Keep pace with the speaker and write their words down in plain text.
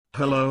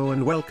Hello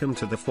and welcome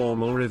to the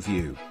formal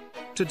review.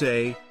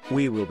 Today,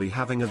 we will be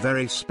having a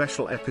very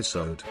special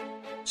episode.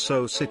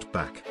 So sit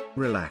back,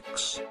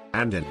 relax,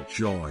 and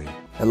enjoy.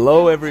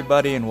 Hello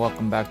everybody and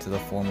welcome back to the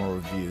formal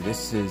review.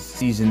 This is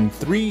season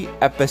 3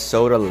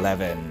 episode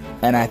 11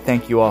 and I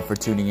thank you all for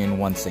tuning in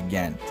once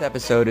again. This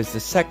episode is the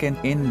second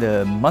in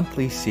the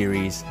monthly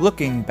series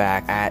looking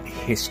back at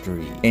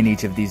history. In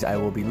each of these I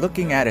will be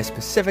looking at a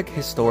specific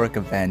historic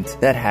event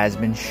that has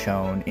been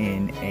shown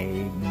in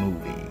a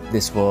movie.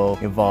 This will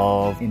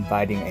involve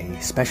inviting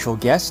a special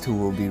guest who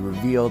will be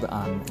revealed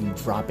on the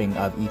dropping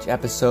of each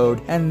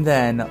episode and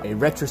then a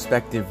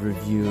retrospective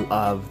review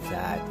of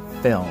that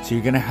film. So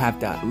you're gonna have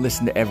to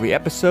listen to every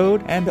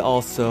episode and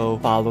also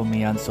follow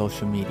me on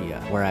social media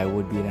where I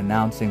would be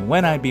announcing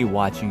when I'd be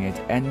watching it,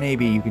 and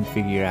maybe you can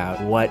figure out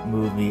what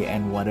movie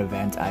and what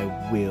event I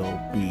will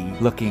be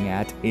looking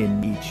at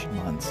in each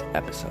month's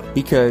episode,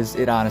 because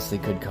it honestly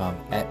could come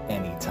at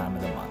any time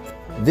of the month.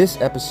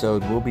 This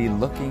episode will be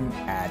looking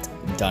at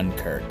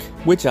Dunkirk,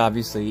 which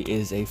obviously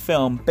is a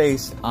film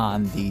based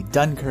on the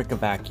Dunkirk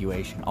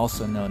evacuation,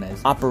 also known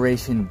as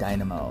Operation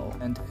Dynamo,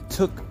 and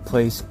took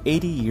place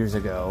 80 years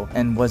ago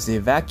and was the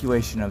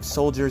evacuation of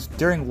soldiers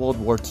during World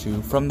War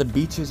II from the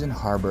beaches and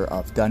harbor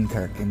of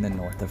Dunkirk in the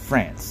north of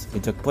France.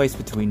 It took place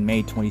between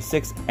May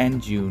 26th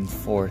and June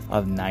 4th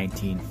of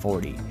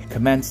 1940. It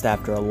commenced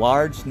after a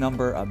large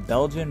number of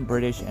Belgian,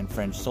 British, and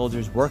French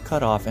soldiers were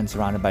cut off and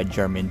surrounded by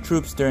German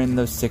troops during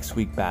the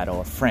 6-week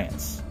Battle of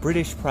France.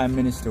 British Prime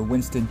Minister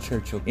Winston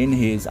Churchill, in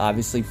his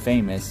obviously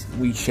famous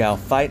 "We shall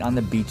fight on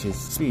the beaches"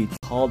 speech,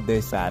 called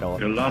this battle a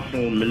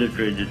colossal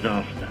military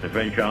disaster. The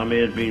French army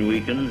has been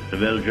weakened, the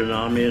Belgian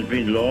army has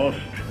been lost,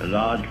 a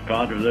large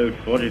part of those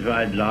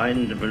fortified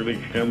lines upon which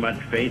so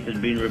much faith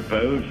had been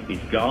reposed is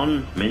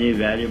gone. Many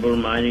valuable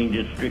mining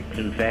districts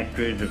and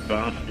factories have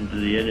passed into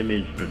the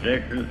enemy's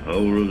possession. The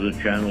whole of the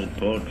Channel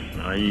ports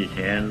are in his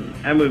hands,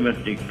 and we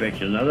must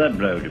expect another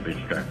blow to be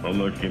struck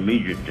almost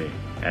immediately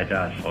at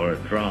us or at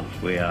France.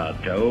 We are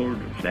told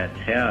that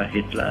Herr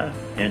Hitler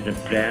has a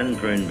plan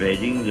for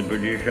invading the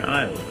British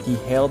Isles. He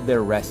hailed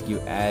their rescue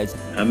as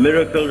a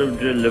miracle of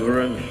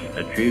deliverance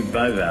achieved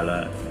by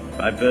valor,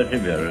 by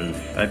perseverance,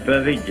 by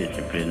perfect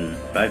discipline,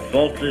 by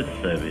faultless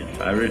service,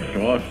 by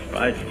resource,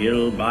 by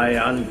skill, by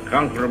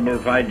unconquerable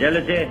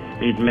fidelity,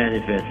 is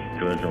manifest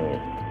to us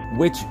all.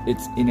 Which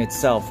in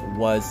itself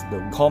was the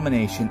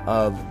culmination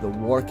of the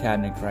war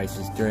cabinet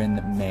crisis during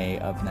May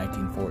of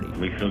 1940.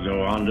 We shall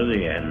go on to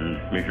the end.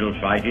 We shall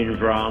fight in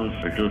France.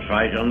 We shall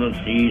fight on the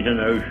seas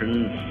and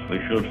oceans. We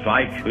shall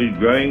fight with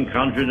growing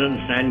confidence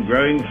and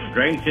growing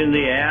strength in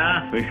the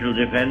air. We shall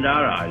defend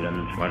our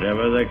islands,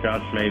 whatever the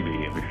cost may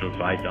be. We shall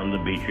fight on the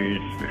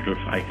beaches. We shall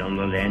fight on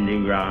the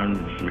landing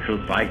grounds. We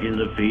shall fight in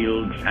the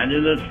fields and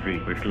in the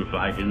streets. We shall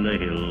fight in the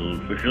hills.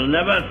 We shall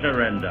never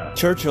surrender.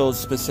 Churchill's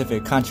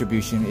specific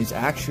contribution is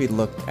actually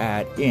looked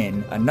at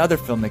in another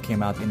film that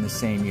came out in the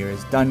same year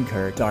as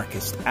Dunkirk,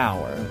 Darkest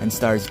Hour, and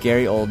stars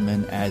Gary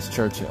Oldman as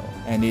Churchill,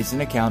 and is an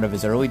account of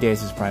his early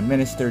days as Prime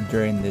Minister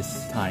during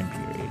this time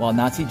period, while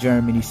Nazi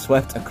Germany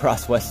swept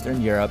across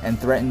Western Europe and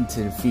threatened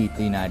to defeat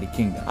the United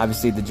Kingdom.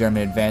 Obviously, the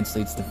German advance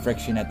leads to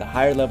friction at the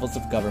higher levels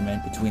of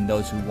government between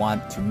those who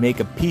want to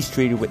make a peace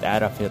treaty with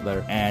Adolf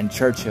Hitler, and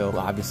Churchill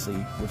obviously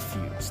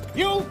refused.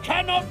 You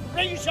cannot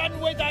reason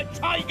with a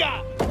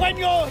tiger when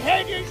your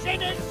head is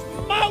in its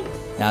mouth!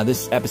 Now,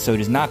 this episode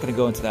is not going to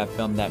go into that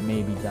film. That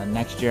may be done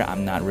next year.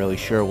 I'm not really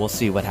sure. We'll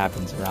see what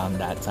happens around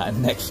that time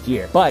next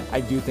year. But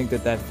I do think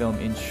that film,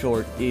 in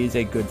short, is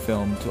a good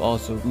film to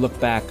also look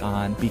back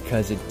on,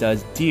 because it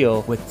does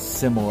deal with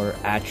similar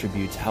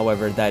attributes.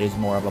 However, that is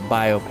more of a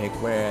biopic,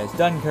 whereas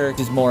Dunkirk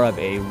is more of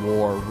a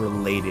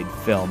war-related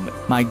film.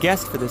 My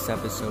guest for this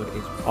episode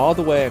is all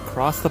the way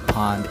across the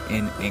pond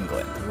in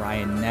England,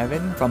 Ryan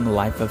Nevin from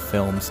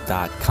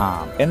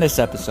lifeoffilms.com. In this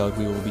episode,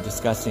 we will be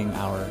discussing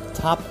our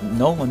top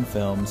Nolan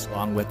films,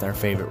 along with our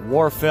favorite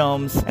war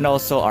films, and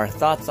also our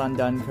thoughts on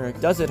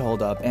Dunkirk. Does it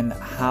hold up? And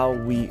how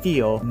we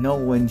feel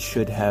Nolan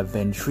should have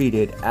been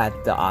treated at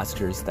the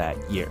Oscars that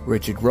year.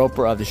 Richard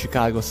Roper of the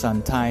Chicago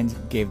Sun-Times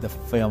gave the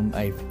film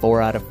a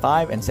 4 out of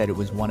 5 and said it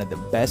was one of the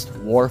best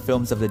war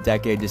films of the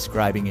decade,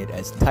 describing it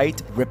as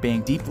tight,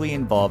 gripping, deeply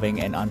involving,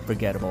 and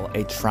unforgettable,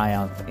 a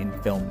triumph in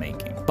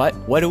filmmaking. But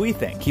what do we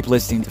think? Keep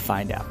listening to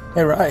find out.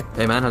 Hey, Ryan.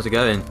 Hey man, how's it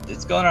going?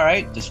 It's going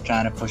alright. Just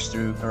trying to push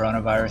through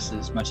coronavirus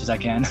as much as I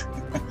can.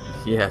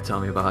 Yeah, tell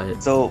me about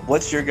it. So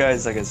what's your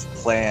guys'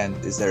 plan?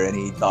 Is there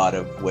any thought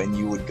of when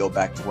you would go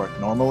back to work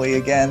normally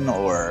again,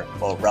 or,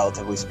 well,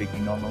 relatively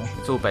speaking, normally?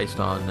 It's all based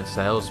on the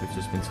sales. We've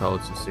just been told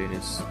as soon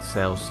as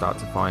sales start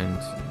to find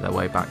their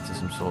way back to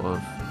some sort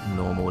of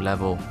normal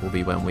level will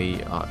be when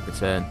we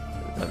return.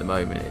 at the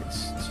moment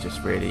it's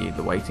just really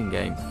the waiting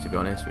game, to be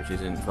honest, which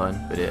isn't fun,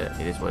 but it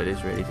is what it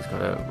is, really. Just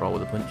gotta roll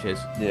with the punches.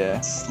 Yeah,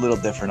 it's a little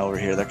different over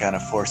here. They're kind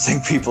of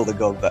forcing people to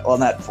go back. Well,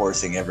 not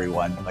forcing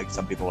everyone. Like,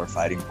 some people are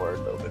fighting for it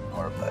a little bit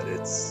more, but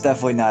it's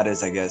definitely not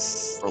as, I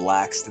guess,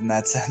 relaxed in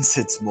that sense.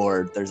 It's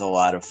more, there's a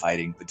lot of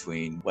fighting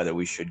between whether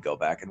we should go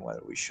back and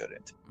whether we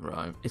shouldn't.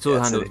 Right. It's all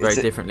handled very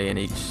differently in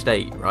each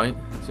state, right?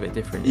 It's a bit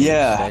different in each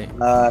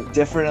state.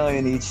 Differently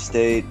in each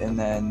state, and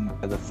then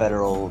the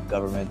federal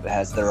government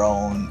has their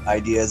own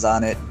ideas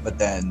on it, but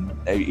then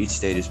each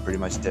state is pretty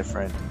much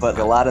different. But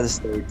a lot of the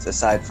states,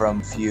 aside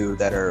from few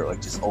that are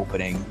like just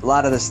opening, a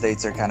lot of the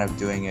states are kind of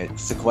doing it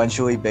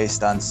sequentially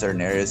based on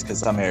certain areas, because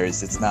some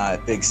areas it's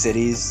not big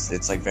cities,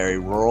 it's like very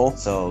rural,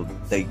 so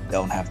they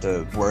don't have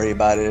to worry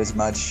about it as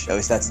much. At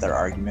least that's their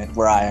argument.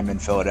 Where I am in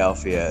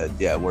Philadelphia,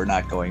 yeah, we're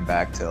not going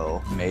back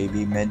till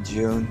maybe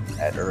mid-June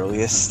at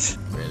earliest.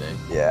 Really?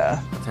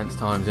 Yeah. Tense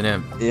times, isn't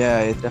it? Yeah,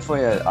 it's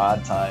definitely an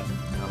odd time.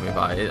 Tell me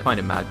about it. I find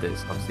it mad that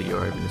obviously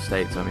you're over in the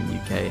States, I'm in the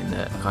UK, and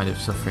they're kind of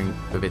suffering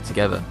with it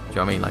together. Do you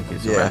know what I mean? Like,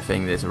 it's a rare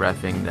thing. There's a rare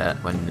thing that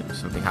when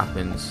something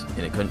happens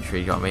in a country,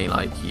 do you know what I mean?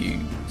 Like, you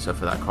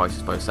suffer that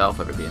crisis by yourself,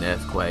 whether it be an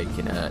earthquake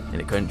in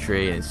a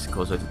country and it's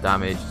caused loads of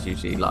damage. It's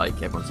usually like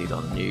everyone sees it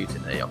on the news,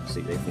 and they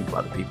think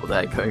about the people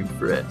there going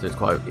through it.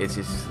 So it's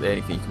just the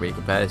only thing you can really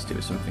compare this to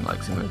is something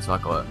like similar to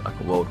like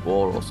a world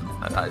war or something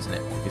like that, isn't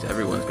it? Because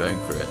everyone's going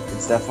through it.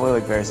 It's definitely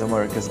like very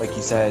similar, because like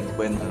you said,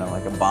 when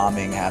like a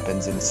bombing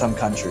happens in some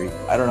country,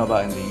 I don't know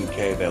about in the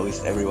UK, but at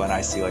least everyone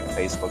I see like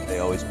Facebook, they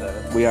always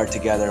we are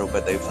together,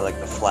 but they put like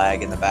the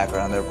flag in the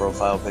background of their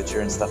profile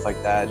picture and stuff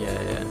like that. Yeah.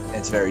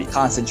 It's very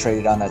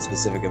concentrated on that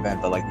specific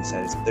event, but like you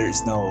said,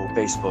 there's no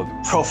Facebook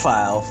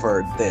profile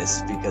for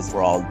this because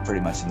we're all pretty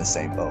much in the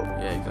same boat.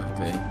 Yeah,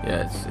 exactly.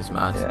 Yeah, it's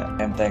mad. Yeah,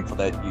 I'm thankful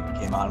that you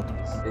came on.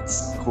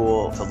 It's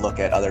cool to look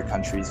at other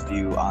countries'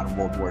 view on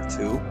World War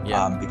II.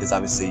 Yeah. Because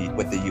obviously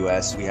with the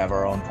US, we have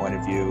our own point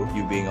of view.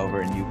 You being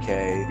over in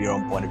UK, your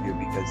own point of view,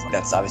 because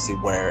that's obviously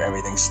where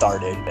everything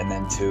started. And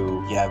then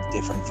two, you have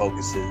different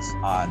focuses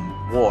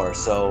on war.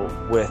 So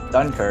with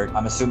Dunkirk,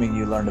 I'm assuming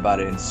you learned about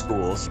it in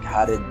schools.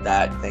 How did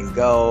that thing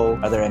go?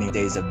 Are there any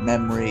days of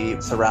memory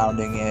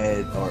surrounding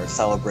it, or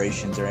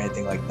celebrations or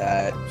anything like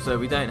that? So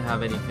we don't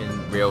have anything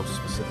real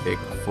specific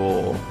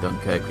for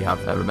Dunkirk. We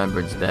have a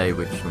Remembrance Day,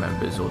 which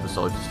remembers all the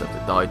soldiers stuff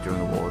that died during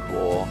the World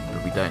War,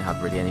 but we don't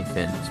have really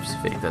anything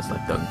specific that's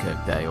like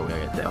Dunkirk Day, or we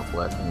don't get a day off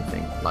work or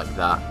anything like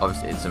that.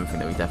 Obviously, it's something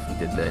that we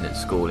definitely did learn at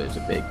school. It was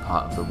a big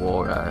part of the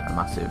war, a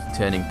massive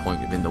turning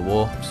point within the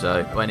war.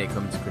 So when it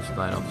comes to Chris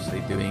Glenn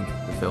obviously doing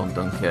the film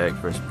Dunkirk,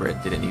 for us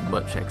Brit didn't need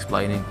much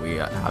explaining. We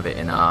have it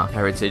in our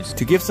heritage.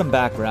 To give some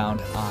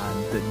background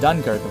on the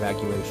Dunkirk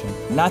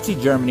evacuation, Nazi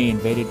Germany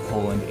invaded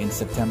Poland in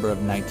September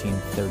of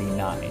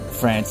 1939.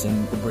 France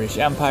and the British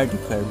Empire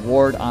declared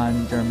war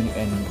on Germany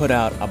and put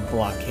out a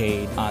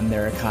blockade on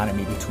their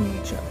economy between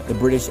each other. The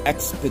British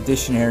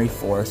Expeditionary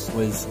Force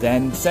was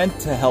then sent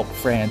to help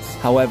France.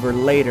 However,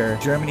 later,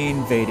 Germany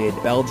invaded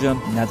Belgium,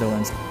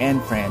 Netherlands,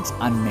 and France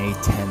on May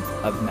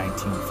 10th of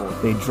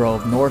 1940. They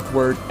drove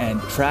northward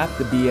and trapped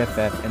the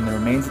BFF and the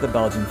remains of the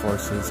Belgian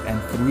forces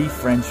and 3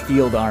 French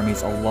field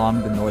armies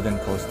along the northern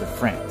coast of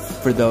France.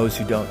 For those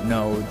who don't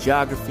know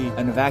geography,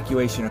 an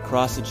evacuation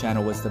across the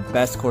channel was the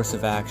best course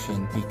of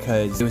action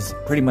because it was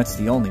pretty much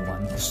the only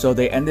one. So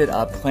they ended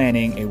up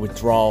planning a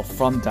withdrawal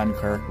from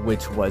Dunkirk,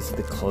 which was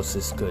the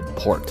closest good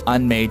port.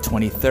 On May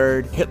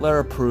 23rd, Hitler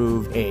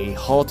approved a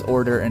halt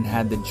order and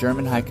had the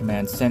German High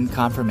Command send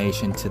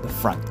confirmation to the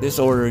front. This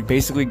order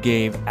basically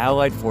gave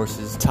Allied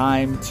forces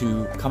time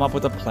to come up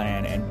with a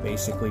plan and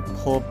basically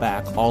pull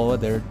back all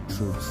of their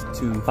troops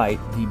to fight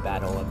the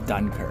Battle of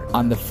Dunkirk.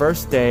 On the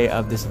first day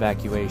of this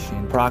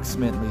evacuation,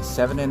 approximately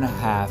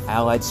 7.5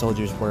 Allied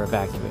soldiers were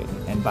evacuated,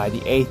 and by the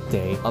 8th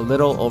day, a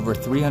little over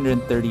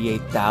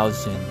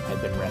 338,000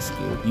 had been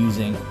rescued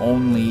using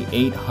only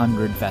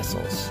 800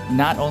 vessels.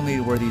 Not only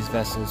were these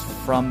vessels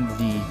from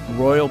the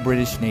Royal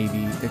British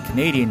Navy, the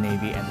Canadian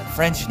Navy, and the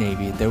French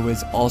Navy, there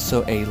was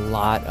also a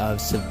lot of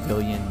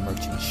civilian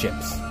merchant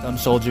ships. Some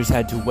soldiers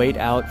had to wait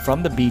out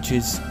from the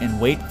beaches and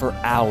wait for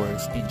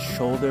hours in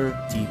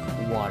shoulder-deep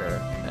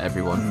water.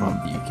 Everyone from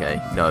the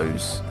UK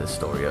knows the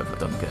story of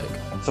Dunkirk.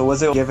 So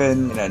was it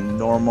given in a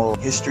normal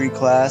history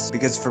class?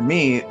 Because for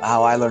me,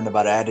 how I learned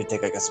about it, I had to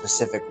take like a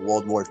specific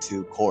World War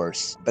II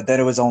course. But then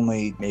it was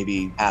only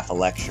maybe half a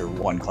lecture,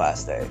 one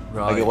class day.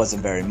 Right. Like it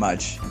wasn't very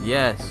much.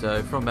 Yeah,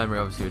 so from memory,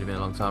 obviously it would have been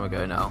a long time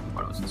ago now.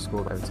 When I was in school,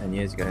 over 10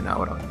 years ago now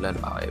when I learned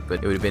about it.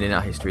 But it would have been in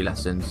our history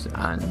lessons,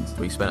 and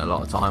we spent a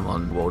lot of time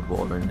on World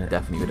War, and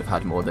definitely would have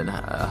had more than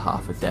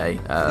half a day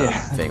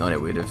thing on it.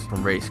 We'd have,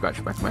 from really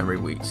scratching back memory,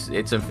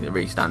 it's something that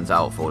really stands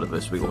out for all of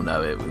us. We all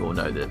know it. We all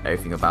know that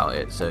everything about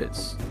it. So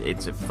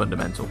it's a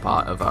fundamental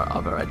part of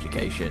our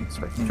education,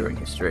 especially during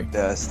history.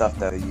 The stuff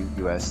that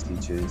the US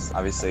teaches,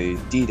 obviously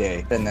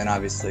D-Day, and then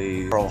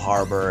obviously Pearl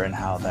Harbor and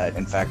how that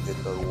infected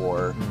the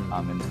war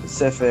in the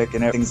Pacific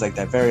and things like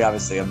that. Very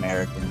obviously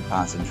American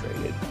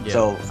concentrated. Yeah.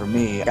 So for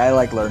me, I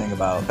like learning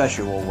about,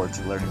 especially World War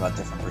II, learning about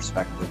different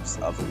perspectives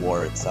of the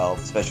war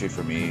itself, especially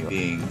for me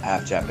being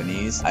half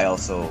Japanese. I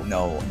also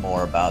know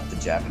more about the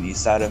Japanese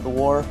side of the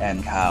war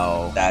and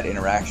how that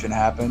interaction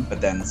happened,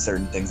 but then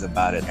certain things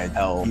about it I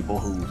tell people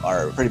who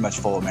are pretty much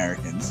full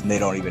Americans, and they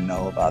don't even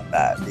know about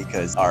that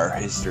because our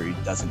history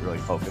doesn't really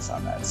focus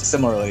on that. So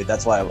similarly,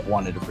 that's why I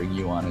wanted to bring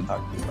you on and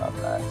talk to you about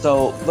that.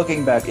 So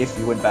looking back, if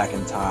you went back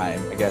in time,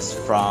 I guess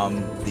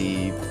from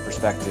the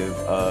perspective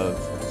of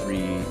the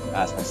three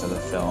aspects of the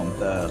film,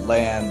 the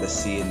land, the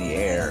sea, and the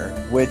air,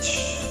 which,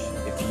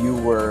 if you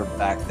were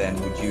back then,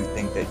 would you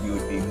think that you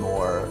would be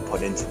more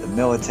put into the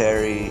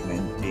military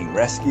and being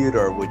rescued,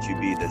 or would you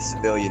be the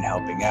civilian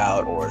helping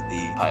out, or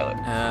the pilot?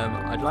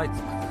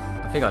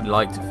 I think I'd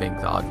like to think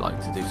that I'd like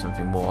to do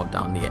something more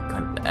down the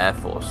kind of the Air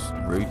Force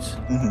route.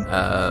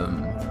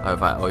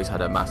 I've always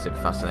had a massive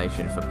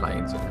fascination for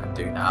planes, and I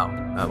do now.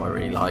 I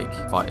really like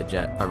fighter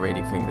jet. I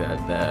really think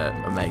that they're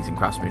amazing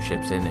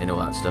craftsmanship in all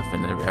that stuff,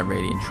 and I'm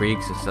really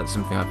intrigued. So that's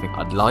something I think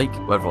I'd like.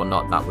 Whether or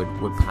not that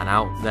would pan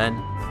out then,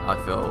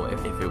 I feel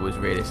if it was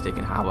realistic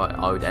and how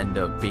I would end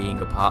up being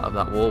a part of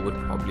that war would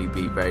probably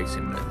be very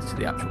similar to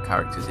the actual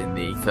characters in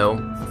the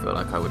film. I feel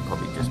like I would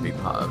probably just be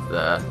part of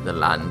the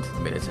land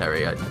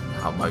military,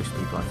 how most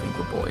people I think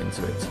were brought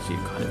into it, to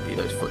kind of be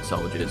those foot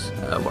soldiers,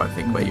 where I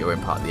think where you're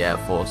in part of the Air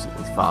Force,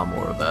 it's far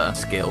more of a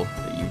skill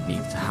that you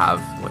need to have,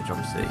 which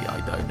obviously I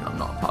don't, and I'm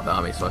not a part of the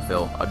army, so I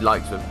feel I'd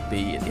like to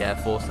be in the Air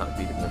Force. That would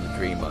be more the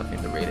dream, but I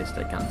think the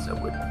realistic answer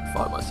would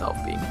find myself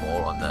being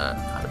more on the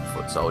kind of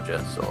foot soldier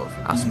sort of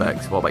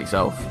aspect. What about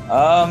yourself?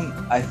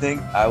 I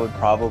think I would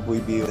probably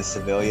be the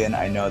civilian.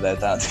 I know that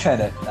that's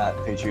kind of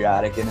not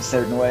patriotic in a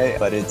certain way,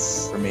 but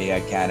it's, for me, I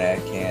can't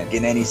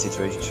in any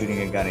situation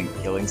shooting a gun and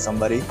killing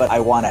somebody, but I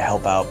want to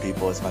help out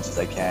people as much as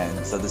I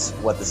can. So this is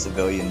what the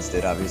civilians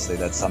did. Obviously,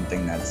 that's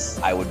something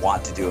I would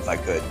want to do if I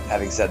could.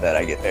 Having said that,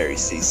 I get very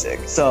seasick.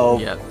 So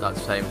yeah, that's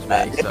the same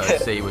as me. So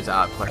sea was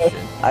out of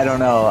question. I don't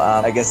know.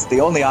 I guess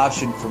the only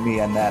option for me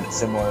on that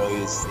similarly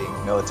is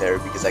being military,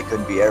 because I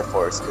couldn't be Air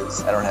Force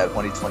because I don't have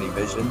 20/20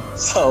 vision.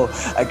 So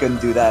I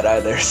couldn't do that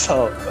either.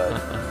 So,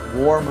 but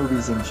war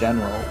movies in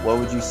general, what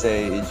would you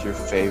say is your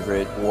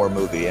favorite war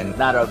movie? And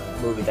Not a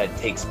movie that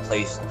takes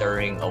place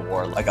during a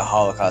war, like a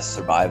Holocaust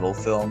survival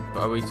film.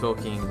 Are we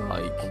talking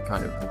like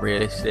kind of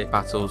realistic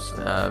battles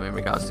in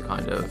regards to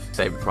kind of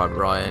Saving Private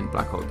Ryan,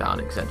 Black Hawk Down,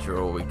 etc.,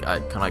 or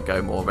can I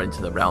go more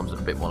into the realms of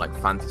a bit more like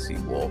fantasy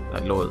war?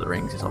 Like Lord of the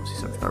Rings is obviously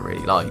something I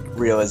really like.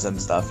 Realism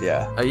stuff,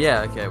 yeah. Oh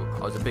yeah, okay.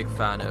 I was a big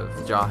fan of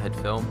the Jarhead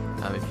film.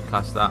 If you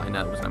class that, I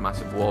know it wasn't a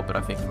massive war, but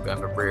I think if we're going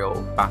for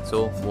real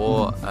battle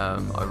war,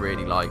 I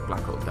really like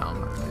Black Hawk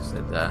Down. Like I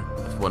said there,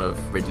 it's one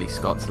of Ridley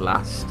Scott's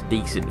last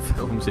decent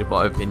films, in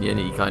my opinion.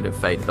 He kind of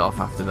faded off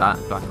after that.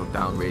 Black Hawk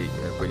Down, really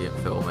a brilliant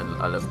film,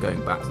 and I love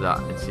going back to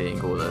that and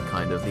seeing all the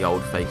kind of the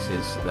old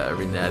faces that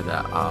are in there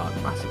that are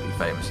massively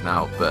famous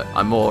now. But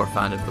I'm more a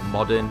fan of the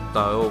modern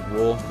style of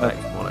war,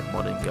 like more like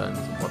modern guns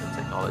and modern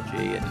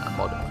technology and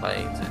modern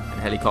planes and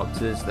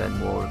helicopters, than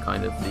more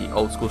kind of the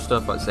old school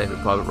stuff like Saving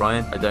Private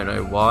Ryan. I don't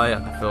know why.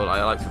 I feel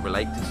I like to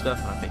relate to stuff,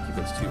 and I think if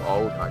it's too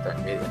old and I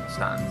don't really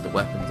understand the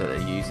weapons that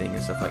they're using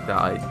and stuff like that,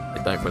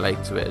 I don't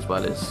relate to it as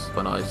well as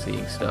when I was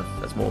seeing stuff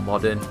that's more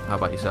modern. How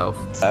about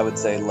yourself? I would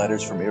say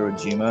Letters from Iwo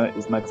Jima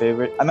is my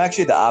favorite. I'm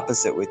actually the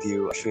opposite with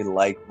you. I actually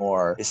like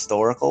more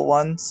historical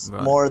ones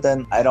more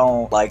than, I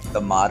don't like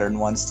the modern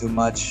ones too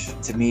much.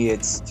 To me,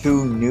 it's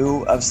too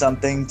new of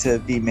something to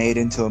be made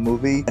into a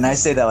movie. And I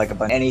say that like a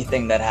bunch.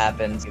 anything that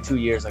happened 2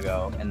 years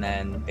ago, and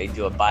then they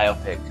do a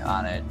biopic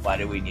on it. Why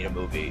do we need a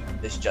movie?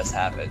 This just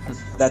happened.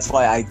 That's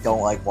why I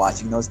don't like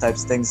watching those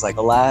types of things. Like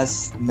the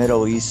last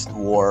Middle East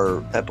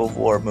war type of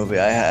war movie,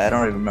 I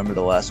don't even remember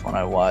the last one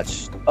I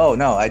watched. Oh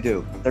no, I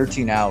do.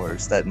 13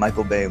 Hours, that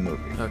Michael Bay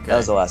movie. Okay. That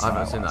was the last one I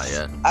haven't seen watched.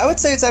 that yet. I would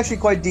say it's actually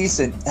quite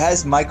decent. It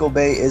has Michael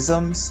Bay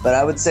isms, but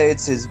I would say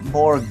it's his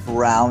more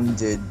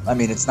grounded. I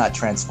mean, it's not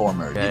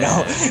Transformer, you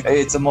know?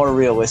 It's a more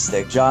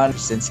realistic. John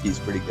Krasinski's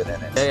pretty good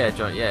in it. Yeah,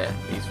 John. Yeah,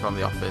 he's from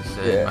The Office,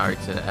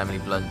 married to Emily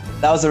Blunt.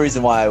 That was the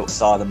reason why I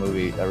saw the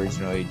movie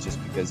originally,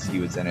 just because he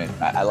was in it.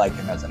 I like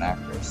him as an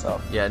actor,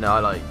 so. Yeah, no, I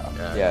like.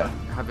 Yeah.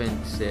 I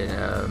haven't seen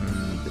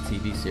the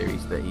TV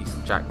series that he's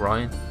Jack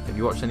Ryan. Have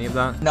you watched any of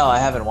that? No, I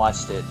haven't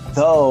watched it.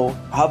 Though,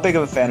 how big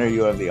of a fan are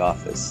you of The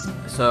Office?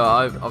 So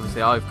I've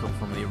come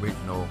from the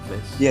original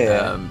Office.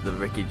 The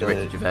Ricky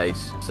Gervais.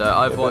 So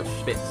I've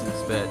watched bits and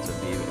spurts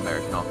of the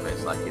American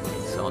Office, like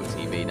it's on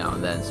TV now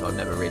and then. So I've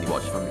never really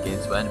watched from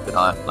beginning to end. But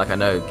I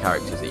know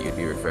characters that you'd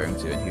be referring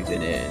to and who's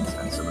in it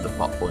and some of the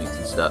plot points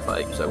and stuff.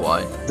 Like, so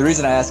why? The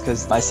reason I asked,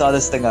 because I saw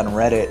this thing on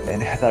Reddit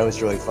and I thought it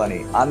was really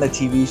funny. On the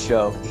TV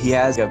show, he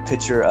has a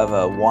picture of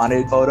a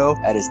wanted photo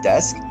at his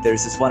desk.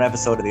 There's this one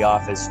episode of The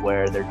Office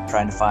where they're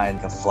trying to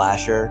find a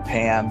flasher.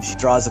 Pam, she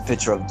draws a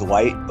picture of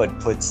Dwight, but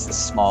puts a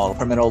small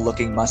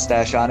criminal-looking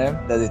mustache on him.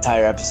 The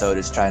entire episode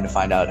is trying to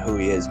find out who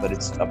he is, but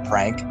it's a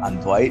prank on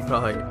Dwight.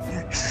 Right.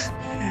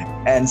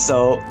 And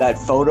so that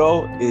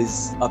photo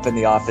is up in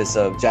the office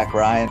of Jack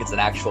Ryan. It's an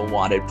actual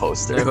wanted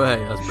poster. No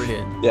way, that's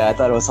brilliant. Yeah, I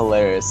thought it was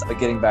hilarious. But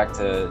getting back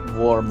to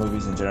war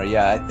movies in general,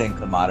 yeah, I think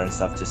the modern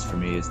stuff just for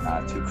me is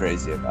not too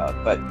crazy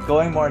about. But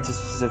going more into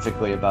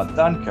specifically about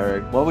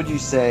Dunkirk, what would you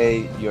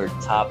say your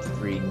top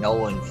 3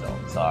 Nolan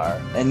films are?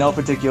 In no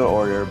particular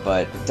order,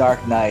 but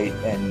Dark Knight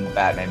and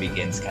Batman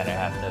Begins kind of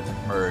have to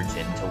merge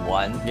into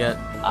one. Yeah.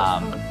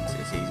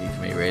 It's easy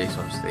for me really, so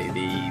obviously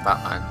the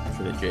Batman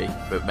trilogy,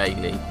 but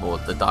mainly more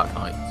the Dark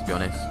Knight, to be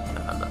honest.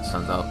 That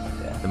stands out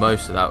the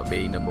most, so that would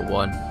be number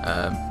 1.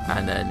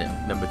 And then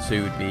number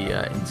 2 would be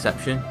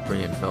Inception.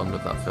 Brilliant film,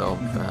 love that film.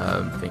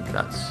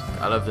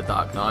 I love the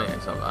Dark Knight,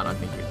 and I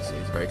think it's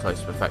very close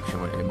to perfection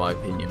in my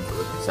opinion, but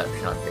with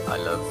Inception I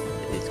love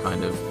its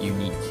kind of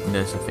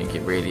uniqueness. I think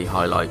it really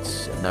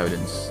highlights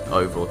Nolan's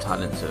overall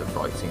talent of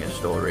writing a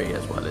story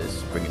as well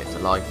as bringing it to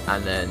life.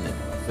 And then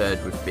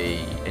third would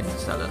be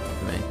Interstellar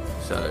for me.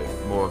 So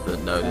more of the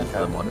Nolan,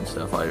 the modern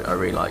stuff. I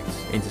really liked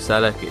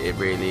Interstellar. It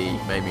really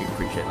made me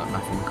appreciate like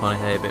Matthew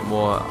McConaughey a bit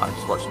more. I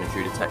was watching a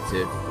True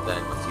Detective, but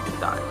then once he did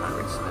that, it kind of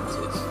really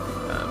cemented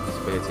his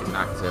ability as an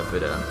actor.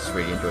 But just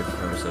really enjoyed the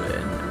premise of it,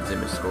 and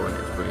Zimmer's score in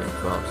it was brilliant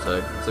as well.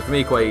 So for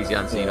me, quite easy.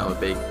 And I'm a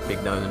big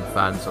Nolan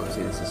fan. So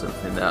obviously this is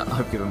something that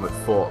I've given much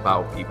thought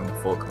about even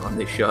before coming on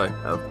this show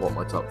of what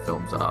my top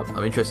films are.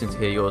 I'm interested to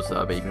hear yours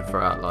though. But you can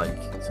throw out like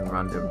some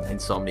random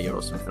Insomnia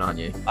or something, aren't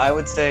you? I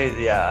would say,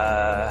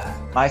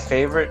 my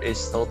favorite is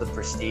still The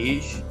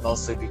Prestige,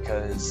 mostly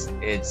because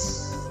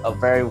it's a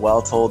very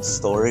well-told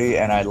story,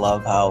 and I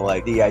love how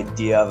like the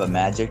idea of a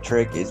magic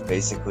trick is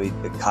basically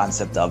the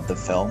concept of the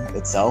film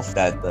itself,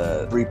 that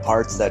the 3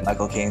 parts that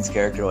Michael Caine's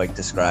character like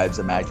describes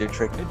a magic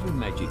trick. Every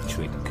magic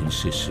trick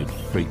consists of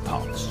 3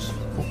 parts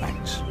or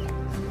acts.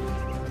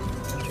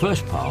 The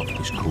first part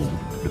is called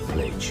the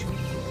pledge.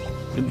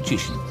 The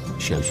magician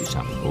shows you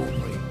something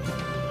ordinary,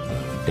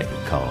 a deck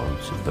of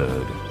cards, a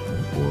bird,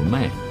 or a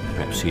man.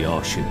 Perhaps he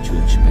asks you to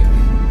inspect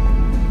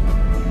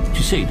it.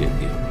 To see that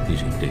it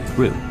is indeed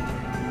real.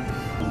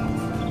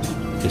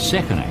 The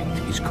second act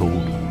is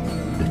called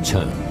the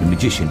turn. The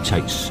magician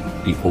takes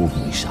the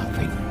ordinary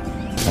something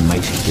and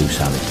makes it do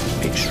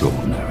something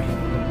extraordinary.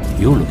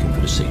 You're looking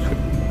for the secret,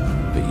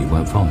 but you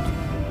won't find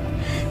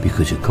it.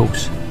 Because of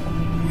course,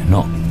 you're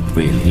not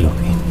really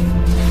looking.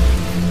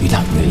 You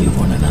don't really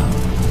want to know.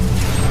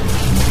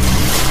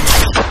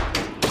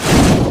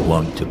 You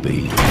want to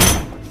be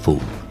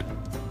fooled.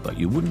 But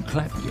you wouldn't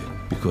clap yet,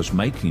 because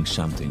making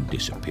something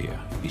disappear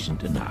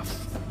isn't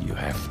enough. You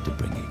have to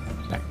bring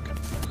it back.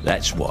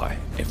 That's why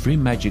every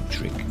magic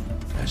trick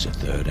has a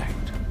third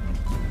act.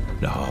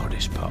 The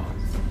hardest part.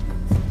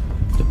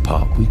 The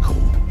part we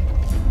call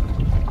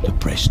the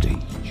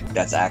prestige.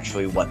 That's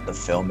actually what the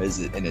film is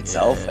in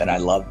itself, and I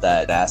love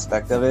that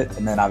aspect of it.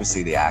 And then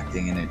obviously the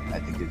acting in it, I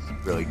think, is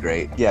really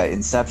great. Yeah,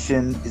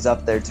 Inception is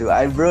up there too.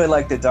 I really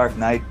like The Dark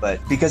Knight, but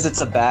because it's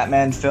a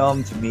Batman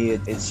film, to me,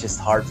 it's just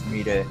hard for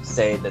me to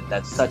say that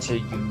that's such a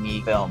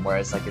unique film,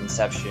 whereas like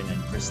Inception and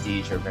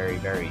Prestige are very,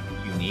 very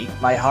unique.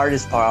 My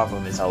hardest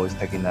problem is always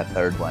picking that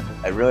third one.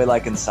 I really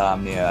like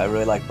Insomnia. I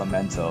really like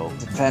Memento.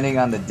 Depending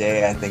on the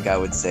day, I think I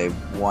would say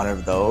one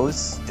of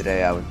those.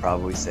 Today, I would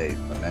probably say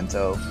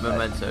Memento.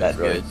 Memento that is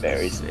really good.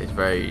 Varies. It's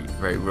very,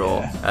 very raw.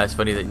 Yeah. It's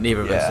funny that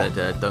neither of us said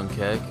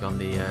Dunkirk on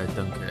the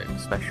Dunkirk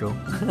special.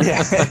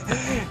 Yeah,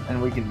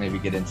 and we can maybe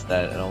get into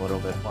that in a little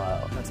bit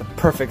while. That's a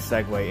perfect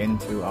segue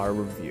into our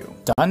review.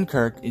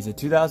 Dunkirk is a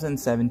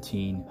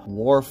 2017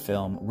 war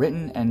film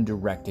written and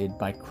directed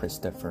by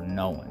Christopher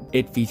Nolan.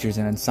 It features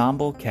an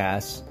ensemble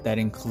cast that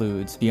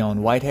includes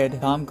Fionn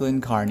Whitehead, Tom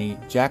Glencarney,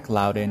 Jack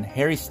Lowden,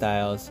 Harry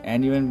Styles,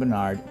 Anduin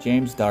Bernard,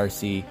 James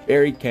Darcy,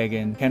 Barry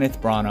Keoghan,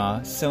 Kenneth Branagh,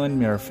 Cillian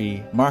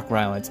Murphy, Mark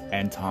Rylance,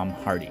 and Tom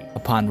Hardy.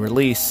 Upon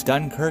release,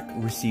 Dunkirk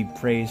received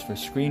praise for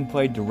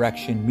screenplay,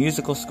 direction,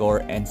 musical score,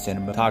 and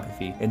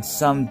cinematography, and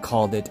some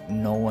called it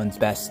Nolan's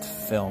best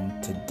film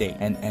to date,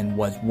 and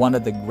was one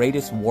of the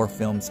greatest war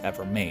films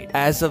ever made.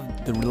 As of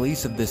the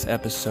release of this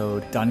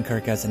episode,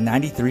 Dunkirk has a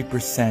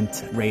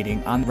 93%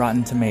 rating on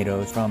Rotten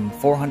Tomatoes from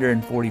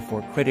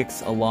 444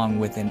 critics, along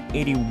with an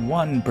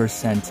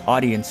 81%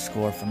 audience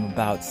score from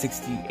about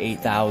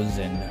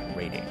 68,000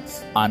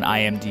 ratings. On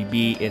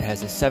IMDb, it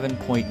has a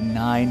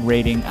 7.9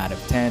 rating out of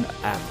 10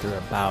 after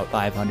about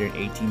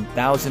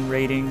 518,000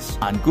 ratings.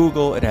 On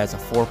Google, it has a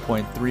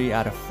 4.3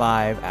 out of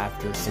 5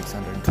 after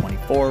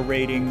 624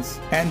 ratings.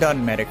 And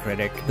on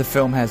Metacritic, the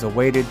film has a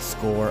weighted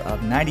score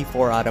of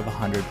 94 out of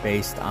 100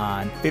 based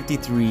on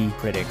 53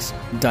 critics.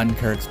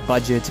 Dunkirk's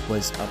budget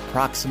was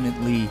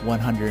approximately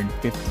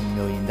 $150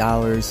 million,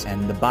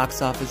 and the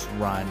box office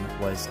run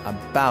was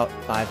about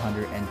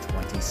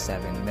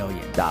 $527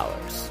 million,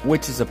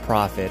 which is a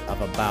profit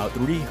of about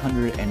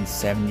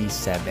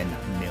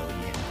 $377 million.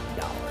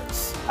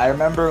 I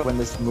remember when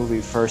this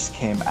movie first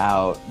came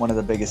out, one of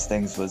the biggest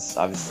things was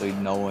obviously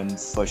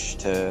Nolan's push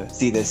to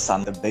see this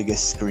on the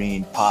biggest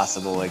screen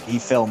possible. Like, he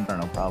filmed, I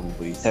don't know,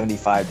 probably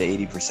 75 to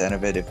 80%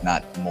 of it, if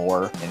not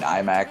more, in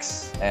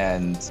IMAX.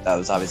 And that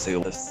was obviously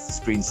the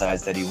screen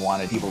size that he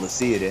wanted people to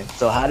see it in.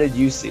 So how did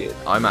you see it?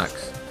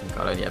 IMAX. think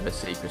I'll only ever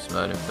see Chris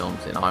Nolan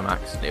films in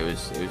IMAX, and it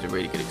was a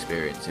really good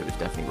experience. It was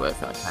definitely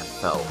worth it. I kind of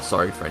felt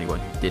sorry for anyone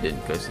who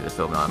didn't go see the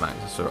film in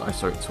IMAX. I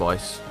saw it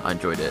twice. I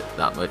enjoyed it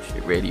that much.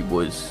 It really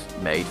was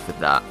made for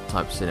that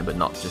type of cinema,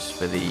 not just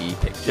for the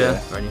picture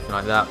or anything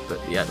like that, but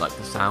yeah, like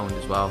the sound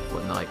as well,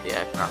 when like the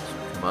aircraft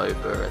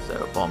over as they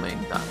were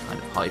bombing, that kind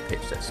of high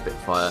pitch that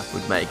Spitfire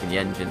would make, and the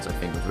engines I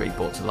think was really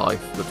brought to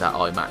life with that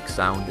IMAX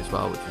sound as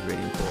well, which was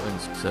really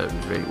important, so it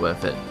was really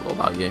worth it. What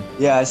about you?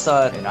 Yeah, I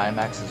saw it in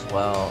IMAX as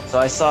well. So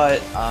I saw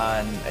it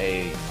on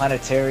a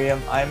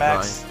planetarium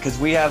IMAX, because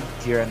we have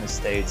here in the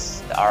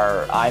States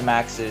our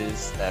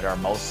IMAXs that are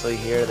mostly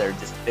here, they're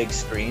just big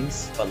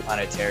screens, but the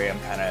planetarium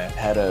kind of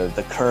had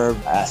the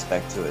curved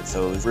aspect to it,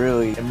 so it was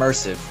really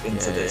immersive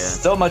into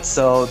this. So much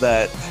so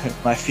that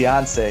my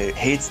fiance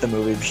hates the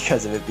movie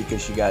because of it,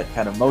 because she got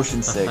kind of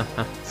motion sick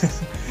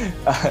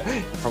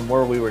from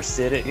where we were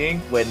sitting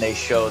when they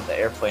showed the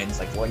airplanes.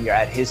 Like when you're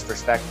at his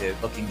perspective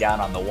looking down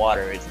on the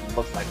water, it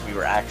looked like we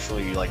were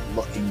actually like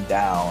looking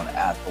down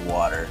at the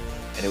water,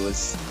 and it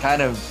was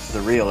kind of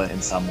surreal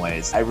in some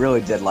ways. I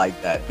really did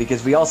like that,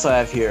 because we also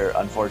have here,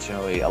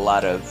 unfortunately, a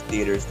lot of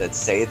theaters that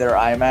say they're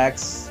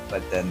IMAX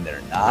but then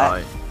they're not.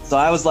 Right. So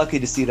I was lucky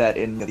to see that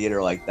in the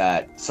theater like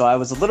that. So I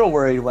was a little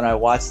worried when I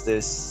watched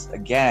this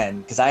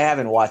again, because I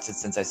haven't watched it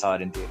since I saw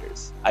it in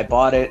theaters. I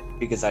bought it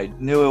because I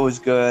knew it was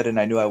good and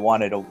I knew I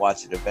wanted to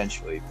watch it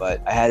eventually,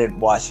 but I hadn't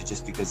watched it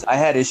just because I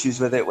had issues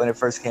with it when it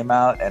first came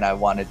out and I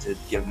wanted to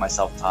give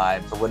myself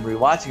time. So when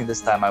rewatching it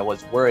this time, I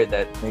was worried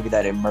that maybe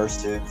that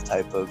immersive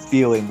type of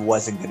feeling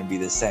wasn't going to be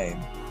the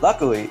same.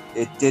 Luckily,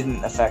 it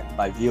didn't affect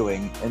my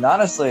viewing, and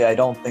honestly, I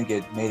don't think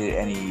it made it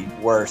any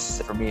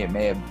worse. For me, it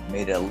may have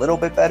made it a little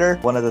bit better.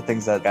 One of the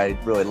things that I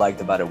really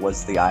liked about it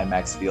was the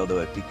IMAX feel to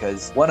it,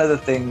 because one of the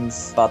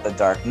things about The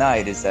Dark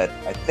Knight is that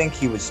I think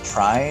he was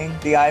trying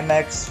the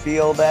IMAX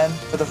feel then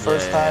for the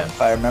first time,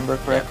 if I remember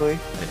correctly.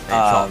 It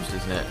drops,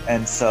 isn't it?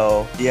 And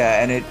so,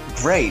 yeah, and it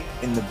great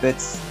in the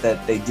bits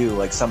that they do,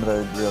 like some of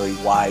the really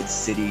wide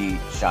city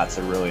shots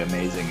are really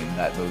amazing in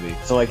that movie.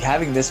 So like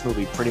having this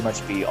movie pretty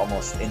much be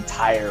almost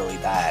entirely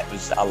that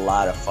was a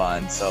lot of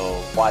fun.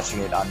 So watching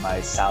it on my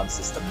sound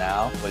system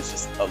now was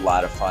just a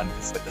lot of fun,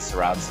 with the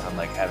surround sound,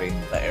 like having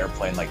the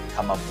airplane like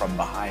come up from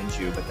behind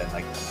you but then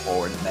like come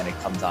forward and then it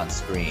comes on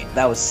screen.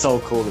 That was so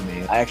cool to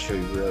me. I actually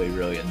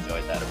really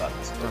enjoyed that about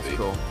this movie. That's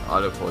cool. I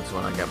look forward to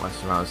when I get my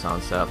surround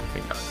sound set up. I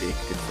think that would be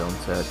a good film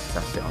to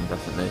test it on,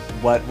 definitely.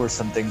 What were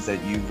some things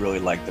that you really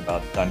liked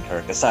about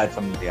Dunkirk aside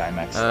from the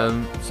IMAX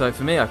stuff? So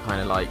for me, I kind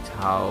of liked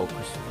how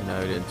Christopher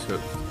Nolan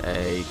took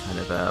a kind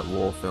of a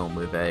war film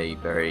with a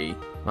very,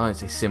 I won't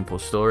say simple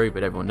story,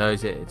 but everyone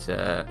knows it. It's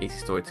a easy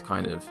story to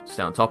kind of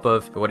stay on top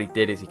of. But what he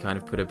did is he kind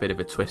of put a bit of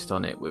a twist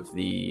on it with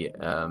the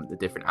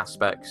different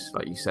aspects,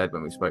 like you said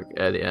when we spoke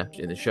earlier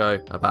in the show,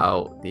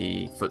 about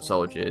the foot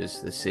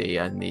soldiers, the sea,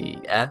 and the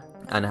air,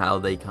 and how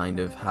they kind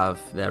of have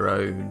their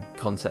own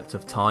concept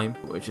of time,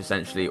 which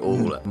essentially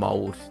all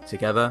mold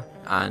together.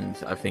 And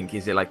I think,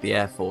 is it like the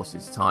Air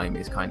Force's time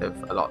is kind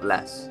of a lot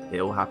less.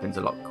 It all happens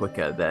a lot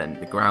quicker than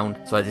the ground.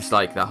 So I just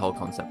like that whole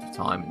concept of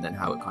time, and then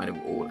how it kind of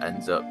all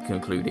ends up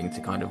concluding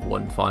to kind of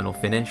one final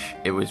finish.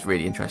 It was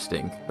really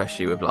interesting,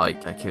 especially with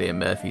like Cillian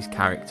Murphy's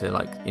character,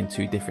 like in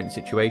two different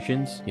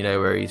situations, you know,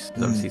 where he's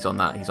obviously he's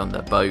on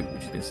the boat,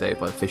 which has been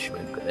saved by the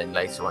fishermen, but then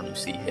later on you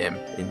see him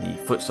in the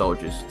foot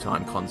soldiers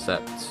time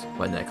concept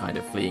when they're kind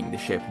of fleeing the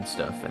ship and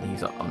stuff, and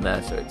he's on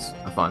there. So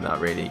I find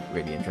that really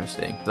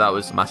interesting. So that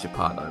was a massive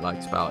part that I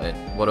liked about it.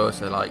 What I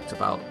also liked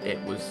about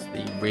it was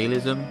the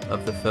realism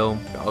of the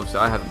film. Obviously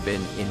I haven't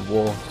been in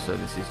war, so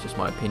this is just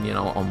my opinion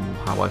on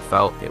how I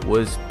felt it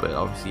was, but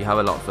obviously you have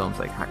a lot of films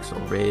like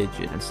Hacksaw Ridge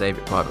and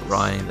Saving Private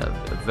Ryan that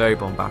are very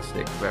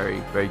bombastic,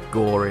 very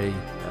gory,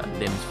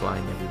 limbs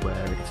flying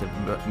everywhere. It's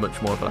a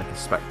much more of like a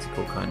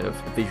spectacle, kind of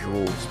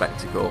visual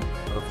spectacle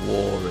of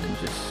war and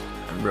just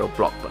real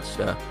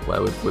blockbuster,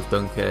 where with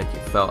Dunkirk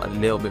it felt a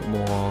little bit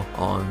more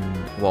on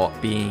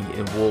what being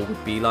in war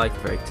would be like, a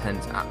very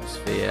tense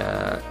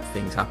atmosphere,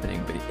 things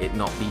happening, but it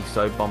not be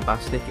so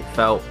bombastic. It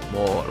felt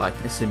more like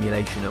a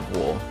simulation of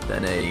war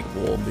than a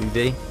war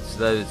movie. So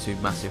those are two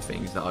massive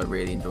things that I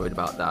really enjoyed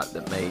about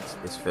that made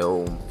this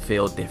film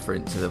feel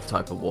different to the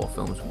type of war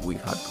films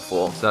we've had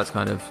before. So that's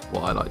kind of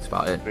what I liked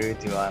about it. I agree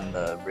with you on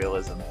the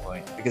realism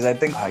point, because I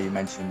think how you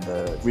mentioned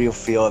the real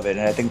feel of it,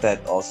 and I think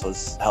that also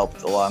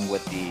helped along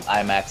with the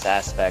IMAX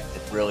aspect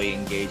of really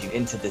engaging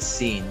into the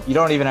scene. You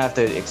don't even have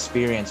to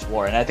experience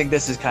war, and I think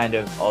this is kind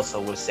of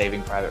also with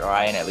Saving Private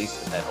Ryan, at least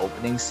with that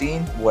opening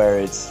scene, where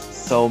it's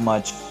so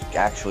much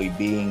actually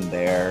being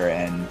there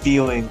and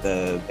feeling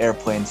the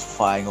airplanes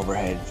flying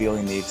overhead,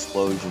 feeling the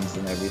explosions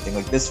and everything.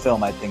 Like, this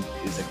film, I think,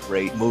 is a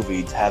great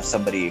movie to have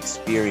somebody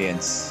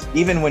experience.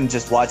 Even when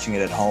just watching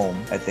it at home,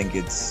 I think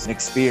it's an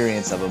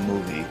experience of a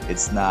movie.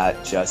 It's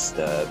not just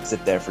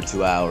sit there for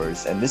 2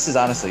 hours. And this is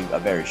honestly a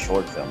very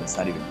short film. It's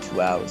not even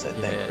 2 hours, I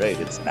think, right?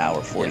 It's an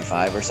hour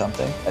 45 or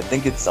something. I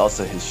think it's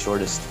also his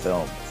shortest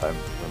film, if I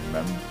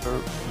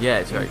remember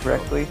it's very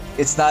correctly.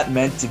 It's not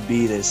meant to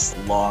be this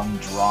long,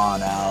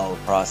 drawn out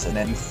process across, and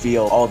then you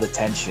feel all the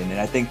tension. And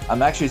I think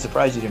I'm actually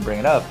surprised you didn't bring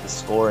it up. The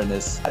score in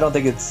this, I don't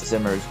think it's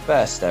Zimmer's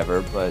best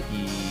ever, but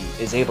he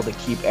is able to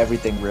keep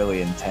everything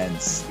really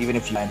intense. Even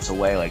if you glance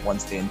away, like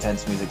once the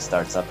intense music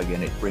starts up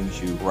again, it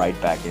brings you right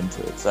back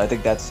into it. So I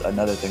think that's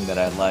another thing that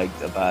I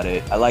liked about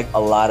it. I like a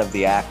lot of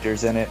the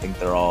actors in it. I think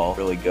they're all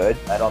really good.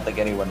 I don't think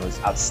anyone was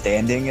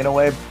outstanding in a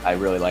way. I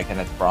really like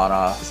Kenneth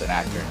Branagh as an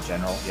actor in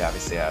general. You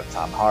obviously have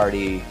Tom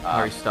Hardy.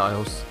 Harry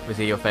Styles, was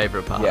he your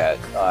favorite part? Yeah,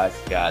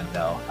 God,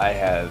 no. I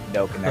have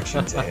no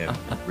connection to him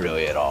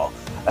really at all.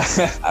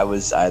 I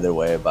was either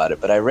way about it,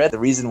 but I read the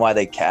reason why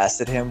they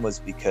casted him was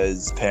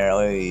because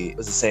apparently it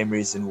was the same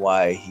reason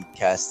why he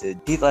casted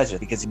Heath Ledger,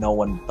 because no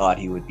one thought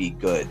he would be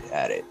good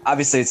at it.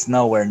 Obviously, it's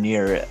nowhere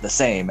near the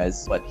same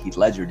as what Heath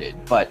Ledger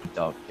did, but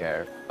don't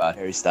care about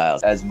Harry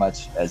Styles as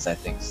much as I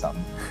think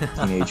some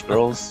teenage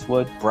girls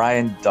would.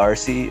 Brian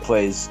Darcy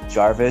plays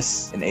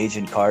Jarvis in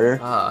Agent Carter.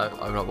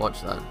 I've not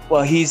watched that.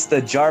 Well, he's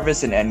the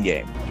Jarvis in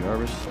Endgame.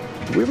 Jarvis?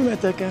 Have we ever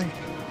met that guy?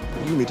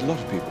 You meet a lot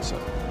of people,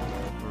 son.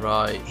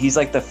 Right. He's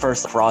like the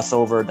first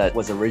crossover that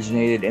was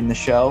originated in the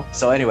show.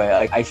 So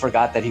anyway, I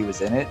forgot that he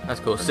was in it. That's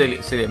cool.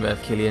 Cillian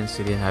Murphy,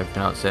 Cillian, how you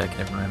pronounce it, I can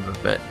never remember,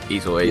 but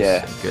he's always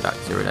a good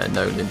actor and a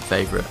Nolan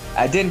favourite.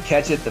 I didn't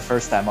catch it the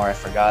first time, or I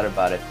forgot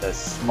about it. The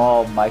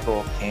small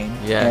Michael Caine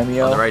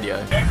cameo. On the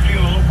radio.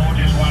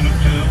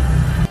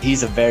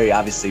 He's a very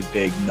obviously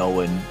big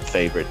Nolan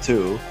favorite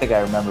too. I think I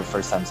remember the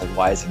first time, it's like,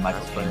 why is he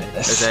Michael Caine in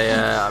this?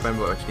 I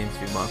remember watching an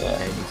interview with Michael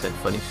Caine. He said a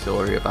funny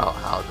story about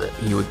how that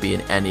he would be in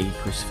any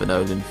Christopher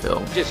Nolan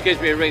film. Just gives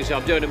me a ring, so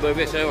I'm doing a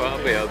movie, so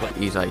I'll be over.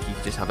 He's like, he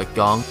could just have a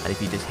gong, and if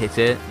he just hit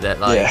it, that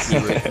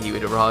he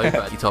would arrive.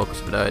 But he told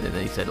Christopher Nolan, and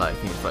then he said, like, I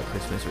think it was like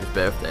Christmas or his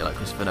birthday, like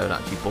Christopher Nolan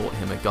actually bought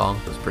him a gong.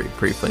 It was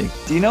pretty funny.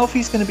 Do you know if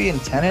he's going to be in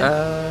Tenet?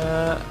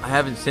 I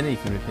haven't seen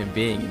anything with him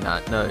being in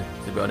that, no,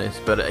 to be honest.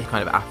 But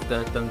kind of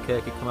after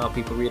Dunkirk had come out,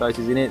 people realised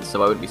he's in it,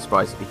 so I wouldn't be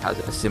surprised if he has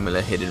a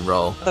similar hidden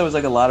role. There was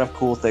like a lot of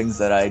cool things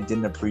that I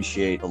didn't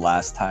appreciate the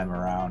last time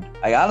around.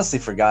 I honestly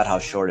forgot how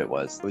short it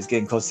was. It was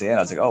getting close to the end.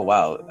 I was like, oh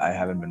wow, I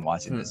haven't been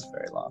watching this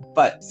very long.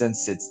 But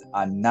since it's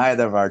on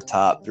neither of our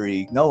top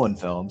 3 Nolan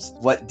films,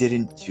 what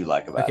didn't you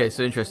like about it? Okay,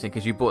 so interesting,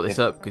 because you brought this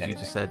up because you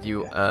just said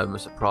you were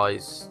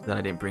surprised that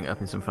I didn't bring it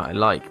up in something I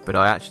like, but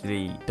I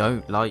actually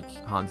don't like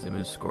Hans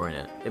Zimmer's score in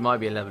it. It might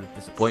be a level of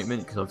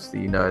disappointment because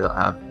obviously you know that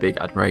I have big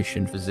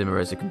admiration for Zimmer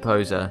as a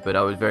composer, but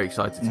I was very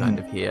excited to kind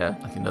of hear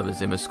like another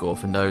Zimmer score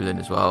for Nolan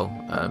as well.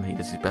 He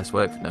does his best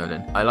work for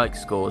Nolan. I like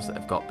scores that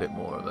have got a bit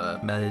more of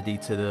a melody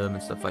to them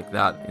and stuff like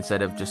that,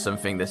 instead of just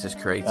something that's just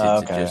created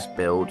to just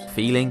build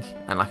feeling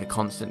and like a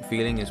constant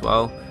feeling as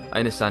well. I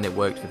understand it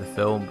worked for the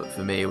film, but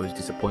for me it was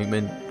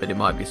disappointment, but it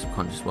might be a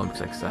subconscious one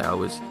because like I say, I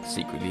was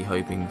secretly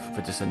hoping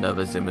for just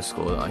another Zimmer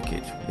score that I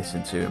could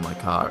listen to in my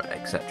car,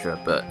 etc.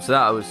 But so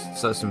that's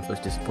something I was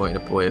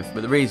disappointed with.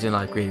 But the reason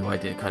like really why I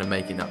didn't kind of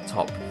make it that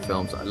top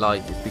films that I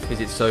like is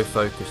because it's so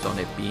focused on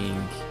it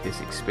being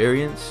this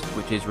experience,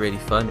 which is really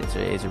fun. It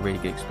is a really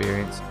good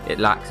experience. It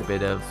lacks a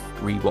bit of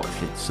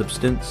rewatch it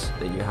substance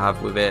that you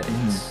have with it.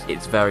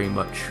 It's very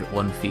much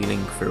one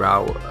feeling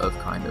throughout of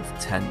kind of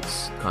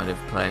tense, kind of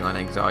playing on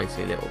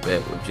anxiety a little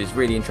bit, which is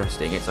really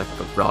interesting. It's like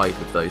a ride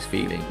with those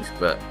feelings,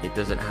 but it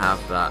doesn't have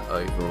that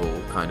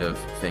overall kind of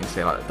thing,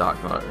 say like the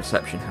Dark Knight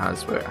Reception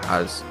has, where it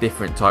has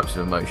different types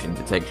of emotions.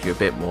 It takes you a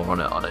bit more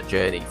on a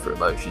journey for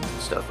emotions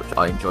and stuff, which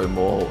I enjoy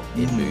more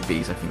in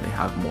movies. I think they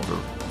have more of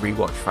a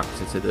rewatch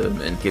factor to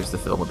them and gives the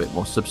film a bit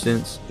more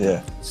substance.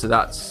 So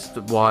that's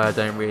why I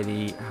don't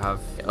really have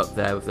it up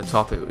there with the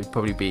top. It would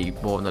probably be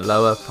more on the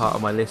lower part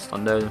of my list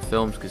on Nolan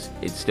films, because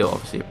it's still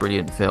obviously a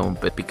brilliant film,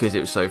 but because it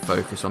was so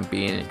focused on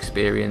being an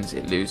experience,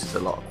 it loses a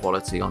lot of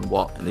quality on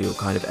what a little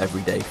kind of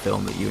everyday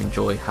film that you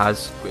enjoy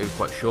has. It was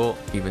quite short,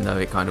 even though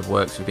it kind of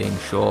works for being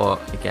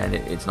short. Again,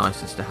 it's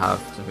nice just to have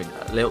something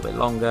a little bit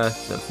longer,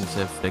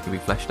 something that can be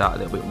fleshed out a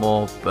little bit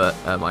more, but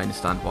I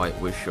understand why it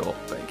was short.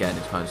 But again,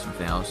 it's kind of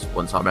something else.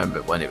 Once I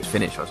remember when it was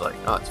finished, I was like,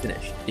 oh, it's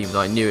finished. Even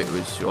though I knew it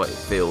was short, it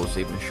feels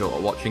even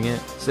shorter watching it.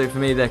 So for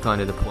me, they're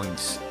kind of the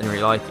points. And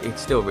really, like, it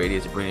still really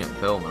is a brilliant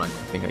film, and I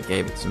think I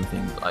gave it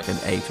something like an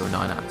 8 or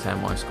 9 out of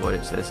 10 when I scored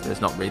it. So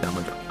there's not really that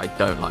much I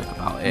don't like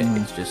about it.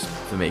 It's just,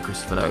 for me,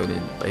 Christopher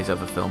Nolan, his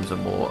other films are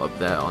more up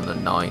there on the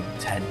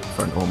 9-10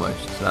 front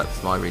almost. So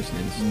that's my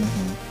reasonings.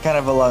 Kind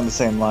of along the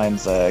same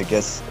lines, I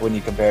guess, when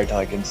you compare it to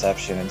like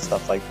Inception and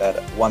stuff like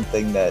that, one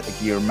thing that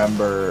like, you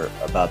remember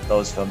about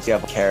those films, you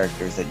have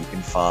characters that you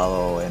can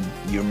follow and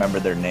you remember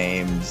their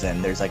names,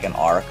 and there's like an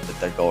arc that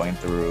they're going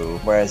through.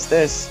 Whereas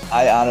this,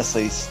 I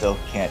honestly still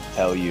can't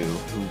tell you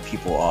who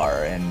people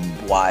are and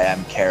why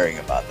I'm caring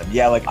about them.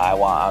 Yeah, like I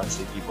want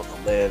obviously people to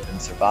live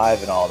and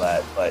survive and all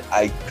that, but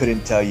I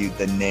couldn't tell you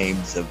the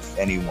names of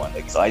anyone.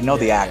 Like, so I know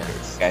the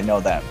actors, I know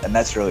them, and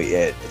that's really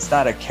it. It's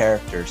not a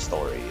character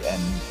story,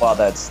 and while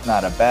that's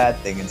not a bad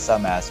thing in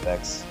some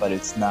aspects, but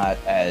it's not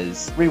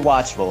as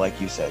rewatchable, like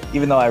you said.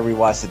 Even though I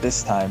rewatched it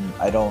this time,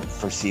 I don't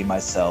foresee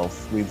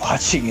myself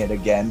rewatching it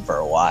again for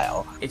a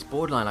while. It's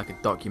borderline like a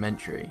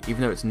documentary,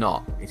 even though it's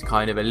not. It's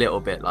kind of a little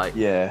bit like,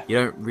 you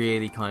don't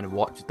really kind of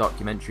watch a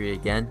documentary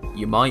again.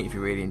 You might if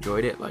you really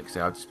enjoyed it. Like,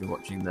 say, I've just been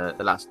watching The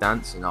Last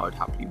Dance, and I would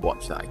happily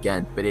watch that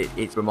again. But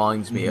it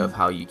reminds me of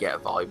how you get a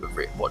vibe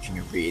of watching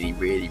a really,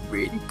 really,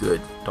 really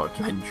good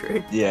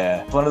documentary.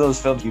 Yeah, it's one of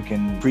those films you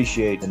can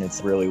appreciate, and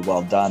it's really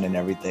well done and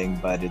everything,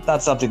 but it's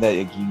not something that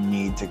you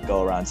need to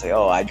go around and say,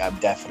 oh, I'm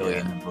definitely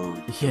in the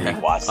mood to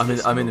rewatch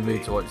this I'm in the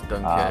mood to watch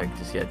Dunkirk. I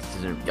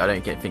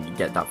don't think you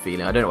get that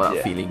feeling. I don't know what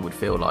that feeling would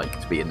feel like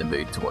to be in the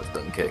mood to watch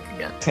Dunkirk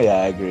again. Yeah,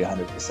 I agree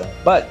 100%.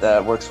 But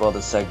that works well to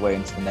segue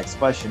into the next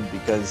question,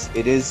 because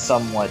it is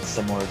somewhat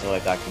similar to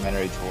like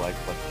documentary, to like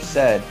what you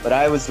said. But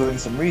I was doing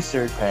some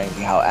research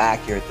apparently how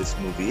accurate this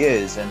movie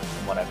is, and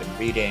from what I've been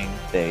reading,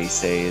 they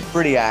say it's a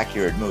pretty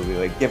accurate movie,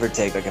 like give or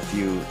take like a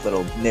few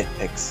little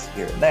nitpicks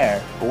here and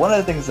there. But one of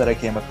the things that I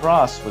came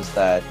across was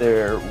that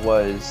there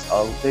was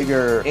a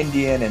bigger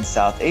Indian and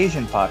South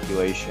Asian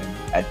population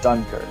at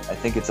Dunkirk. I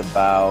think it's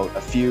about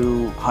a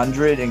few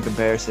hundred in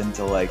comparison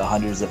to like the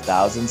hundreds of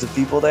thousands of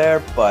people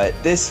there, but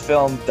this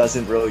film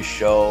doesn't really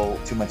show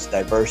too much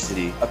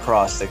diversity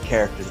across the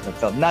characters in the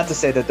film. Not to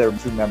say that they're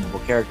two memorable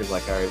characters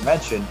like I already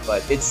mentioned,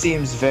 but it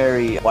seems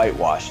very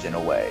whitewashed in a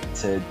way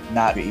to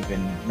not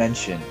even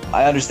mention.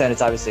 I understand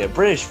it's obviously a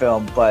British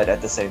film, but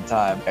at the same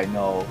time, I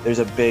know there's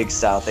a big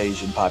South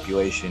Asian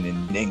population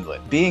in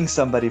England. Being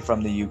somebody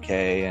from the UK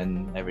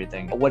and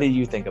everything, what do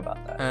you think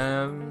about that?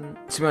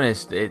 To be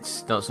honest,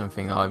 it's not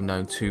something I've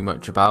known too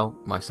much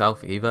about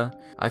myself either.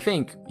 I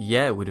think,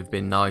 it would have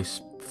been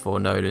nice for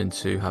Nolan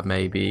to have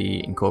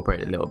maybe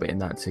incorporated a little bit in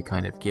that, to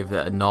kind of give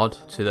a nod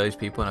to those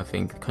people, and I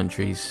think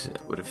countries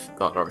would have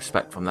got a lot of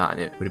respect from that, and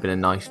it would have been a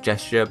nice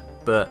gesture.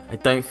 But I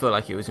don't feel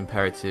like it was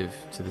imperative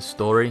to the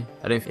story.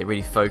 I don't think it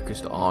really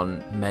focused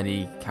on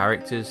many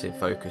characters. It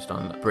focused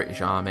on the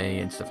British Army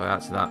and stuff like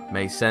that, so that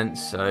made sense.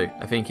 So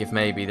I think if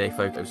maybe they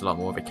focused a lot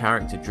more of a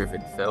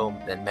character-driven film,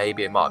 then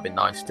maybe it might have been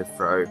nice to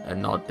throw a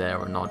nod there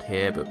or a nod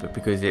here. But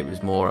because it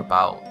was more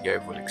about the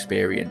overall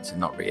experience and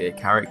not really the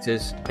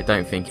characters, I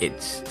don't think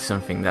it's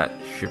something that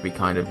should be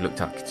kind of looked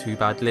at too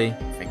badly.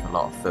 I think a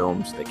lot of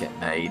films that get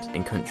made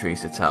in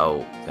countries to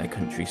tell their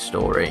country's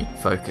story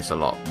focus a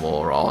lot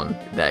more on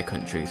their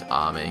country's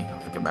army. I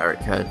think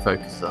America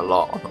focuses a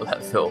lot on all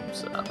their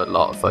films, a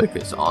lot of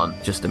focus on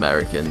just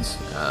Americans.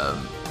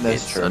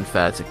 It's true.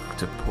 Unfair to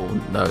pull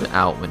Nolan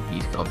out when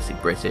he's obviously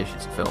British.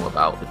 It's a film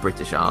about the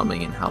British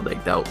Army and how they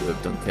dealt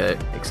with Dunkirk,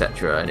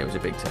 etc. And it was a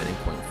big turning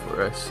point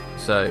for us.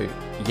 So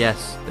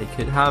yes, they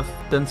could have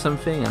done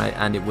something,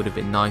 and it would have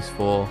been nice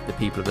for the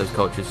people of those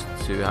cultures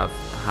to have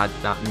had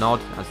that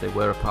nod, as they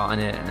were a part in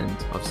it, and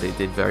obviously it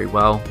did very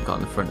well, got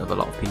in the front of a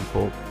lot of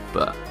people.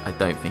 But I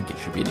don't think it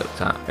should be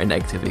looked at very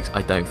negatively.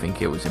 I don't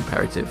think it was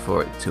imperative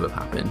for it to have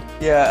happened.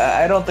 Yeah,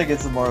 I don't think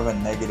it's more of a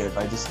negative.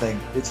 I just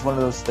think it's one of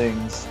those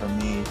things for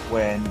me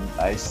when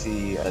I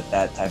see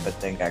that type of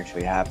thing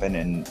actually happen,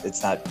 and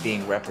it's not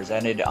being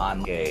represented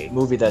on a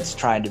movie that's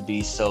trying to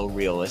be so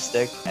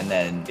realistic, and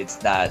then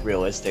it's not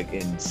realistic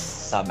in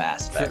some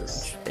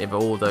aspects. If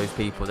all those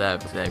people there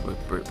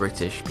were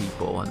British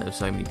people, and there's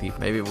so many people,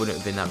 maybe it wouldn't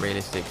have been that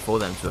realistic for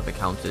them to have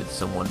encountered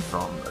someone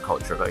from a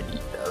culture of only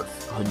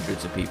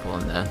hundreds of people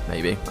on there.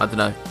 Maybe, I don't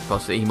know,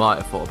 possibly he might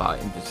have thought about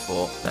it and just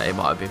thought that it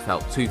might have been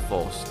felt too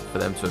forced for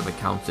them to have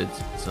encountered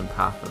some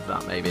path of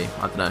that. Maybe,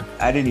 I don't know.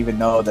 I didn't even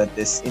know that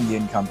this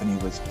Indian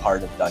company was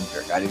part of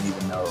Dunkirk. I didn't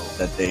even know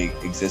that they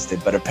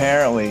existed, but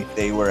apparently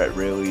they were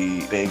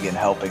really big in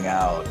helping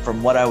out.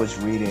 From what I was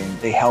reading,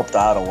 they helped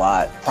out a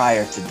lot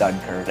prior to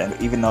Dunkirk, and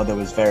even though there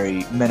was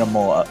very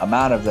minimal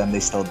amount of them, they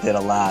still did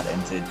a lot,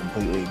 and to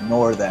completely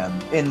ignore them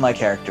in my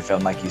character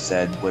film, like you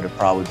said, would have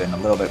probably been a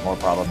little bit more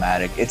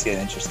problematic. It's an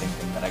interesting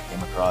thing that I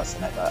came across,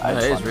 and I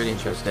thought it is really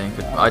interesting.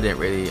 But I didn't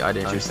know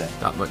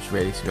that much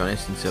really, to be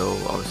honest, until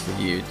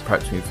obviously you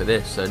prepped me for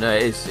this. So no,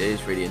 it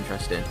is really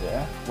interesting.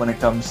 Yeah. When it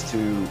comes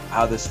to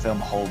how this film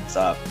holds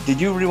up, did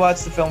you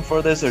rewatch the film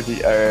for this, or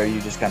are you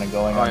just kind of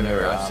going on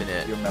your? I've seen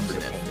it. You remember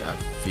it a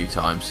few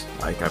times.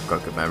 Like, I've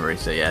got good memory,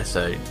 so yeah.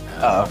 So.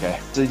 Okay.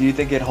 So do you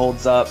think it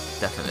holds up?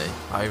 Definitely.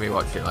 I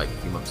rewatched it like a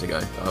few months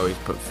ago. I always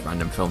put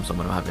random films on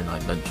when I'm having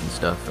like lunch and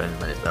stuff, and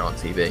when they're on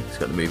TV. It's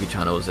got the movie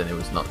channels, and it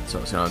was not so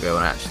long ago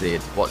when I actually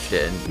had watched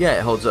it, and yeah,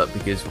 it holds up,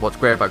 because what's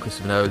great about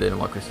Christopher Nolan and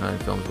why Christopher Nolan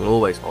films will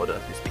always hold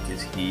up is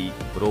because he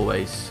would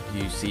always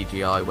use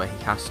CGI where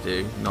he has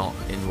to, not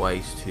in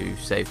ways to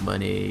save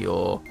money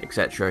or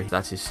etc.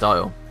 That's his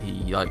style.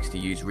 He likes to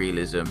use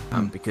realism,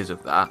 and because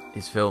of that,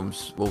 his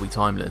films will be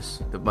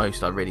timeless. The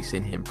most I've really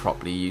seen him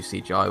properly use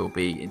CGI will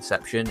be in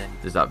Inception, and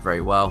he does that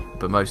very well.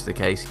 But most of the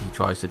case, he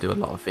tries to do a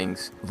lot of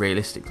things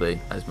realistically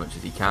as much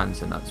as he can,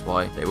 and that's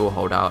why they will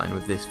hold out. And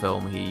with this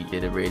film, he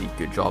did a really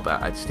good job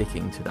at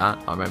sticking to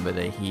that. I remember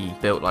that he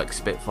built like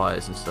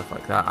Spitfires and stuff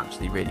like that,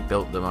 actually really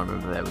built them. I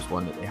remember there was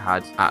one that they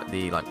had at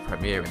the like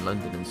premiere in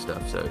London and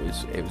stuff, so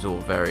it was all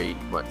very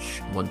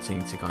much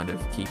wanting to kind of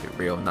keep it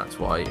real, and that's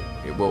why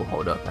it will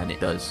hold up, and it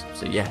does.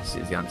 So yes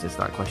is the answer to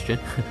that question.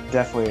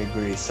 Definitely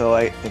agree. So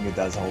I think it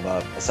does hold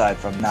up, aside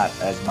from not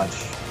as much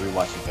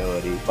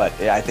rewatchability, but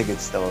yeah, I think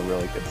it's still a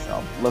really good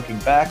film. Looking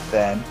back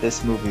then,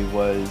 this movie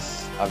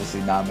was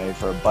obviously nominated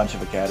for a bunch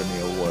of Academy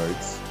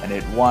Awards, and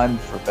it won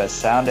for Best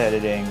Sound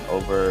Editing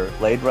over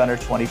Blade Runner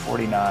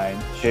 2049,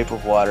 Shape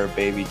of Water,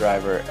 Baby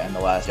Driver, and The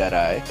Last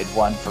Jedi. It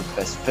won for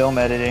Best Film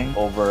Editing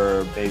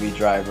over Baby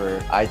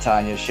Driver, I,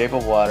 Tonya, Shape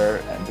of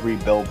Water, and 3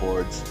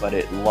 Billboards, but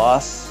it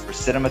lost for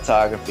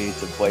cinematography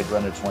to Blade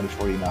Runner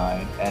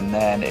 2049, and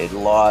then it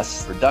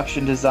lost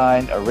production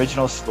design,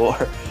 original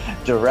score,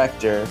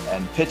 director,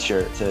 and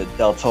picture to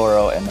Del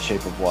Toro and The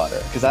Shape of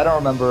Water. Because I don't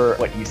remember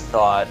what you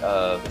thought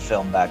of the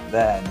film back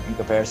then in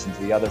comparison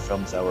to the other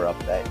films that were up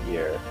that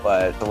year,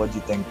 but what do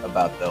you think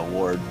about the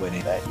award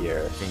winning that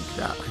year? I think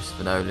that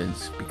Christopher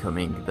Nolan's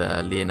becoming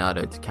the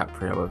Leonardo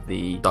DiCaprio of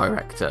the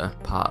director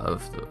part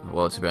of the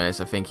world, to be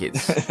honest. I think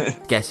it's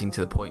getting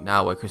to the point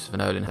now where Christopher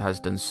Nolan has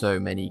done so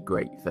many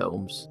great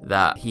films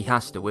that he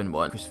has to win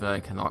one. Christopher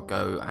Nolan cannot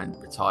go and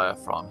retire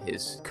from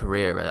his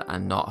career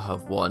and not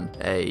have won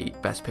a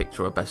Best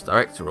Picture or Best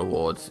Director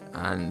award,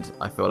 and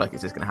I feel like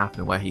it's just going to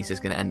happen where he's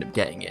just going to end up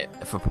getting it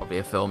for probably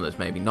a film that's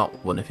maybe not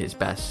one of his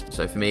best.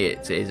 So for me,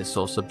 it is a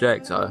sore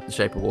subject. The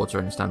Shape of Water, I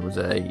understand, was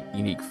a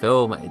unique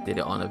film. It did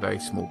it on a very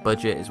small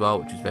budget as well,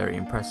 which was very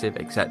impressive,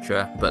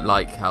 etc. But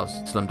like how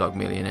Slumdog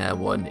Millionaire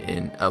won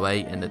in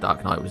 2008 and The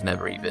Dark Knight was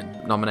never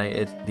even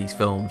nominated, these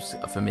films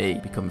for me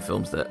become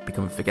films that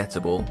become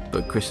forgettable.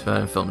 But Christopher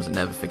Nolan films are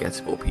never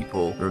forgettable.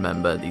 People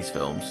remember these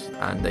films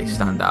and they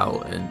stand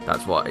out, and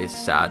that's what is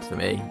sad for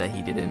me that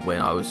he didn't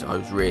win. I was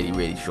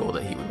really sure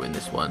that he would win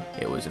this one.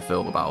 It was a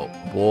film about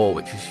war,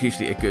 which is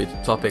usually a good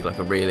topic, like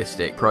a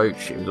realistic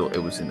approach.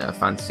 It was in a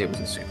fantasy, it was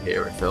a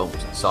superhero film, it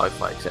was in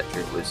sci-fi,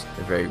 etc. It was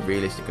a very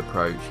realistic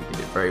approach. He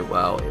did it very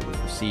well. It was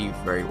received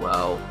very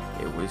well.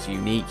 It was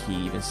unique. He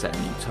even set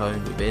a new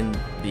tone within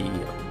the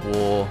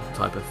war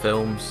type of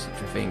films,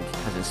 which I think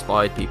has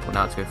inspired people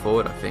now to go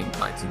forward. I think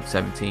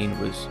 1917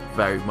 was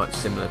very much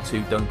similar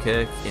to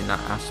Dunkirk in that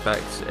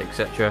aspect,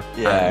 etc.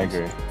 Yeah, I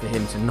agree. For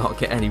him to not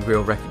get any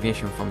real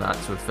recognition from that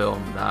to a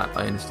film that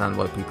I understand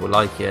why people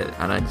like it,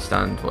 and I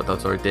understand what Del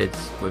Toro did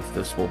with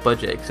the small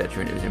budget,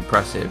 etc., and it was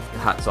impressive.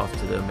 Hats off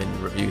to them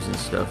in reviews and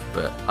stuff,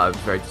 but I was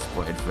very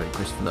disappointed for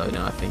Christopher Nolan.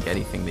 I think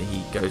anything that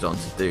he goes on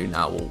to do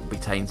now will be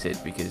tainted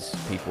because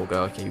people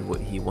go, okay,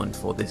 he won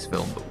for this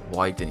film, but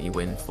why didn't he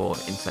win for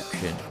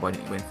Inception? Why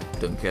didn't he win for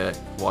Dunkirk?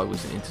 Why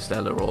wasn't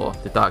Interstellar or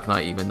The Dark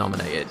Knight even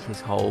nominated? His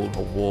whole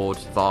award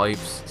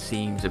vibes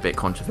seems a bit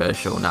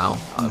controversial now.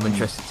 I'm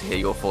interested to hear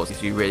your thoughts.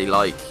 If you really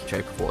like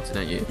Shape of Water,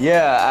 don't you?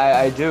 Yeah,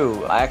 I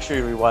do. I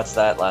actually rewatched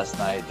that last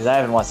night because I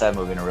haven't watched that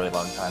movie in a really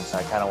long time, so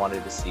I kind of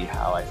wanted to see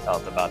how I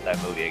felt about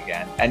that movie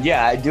again. And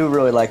yeah, I do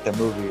really like the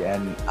movie,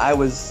 and I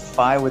was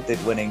fine with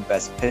it winning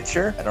Best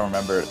Picture. I don't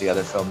remember the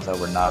other films that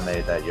were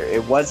nominated that year.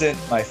 It wasn't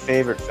my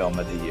favorite film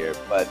of the year,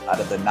 but out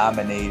of the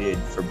nominated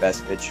for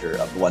Best Picture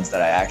of the ones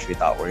that I actually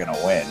thought were going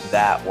to win,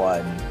 that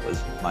one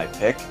was my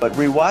pick. But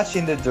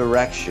rewatching the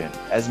direction,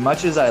 as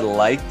much as I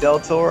like Del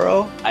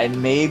Toro, I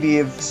maybe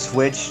have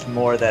switched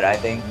more that I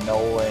think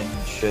Nolan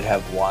should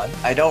have won.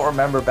 I don't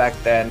remember back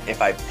then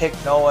if I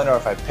picked Nolan or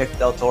if I picked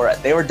Del Toro.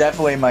 They were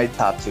definitely my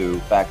top two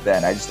back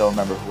then. I just don't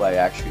remember who I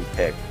actually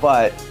picked.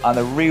 But on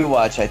the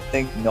rewatch, I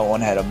think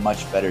Nolan had a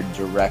much better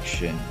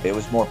direction. It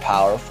was more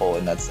powerful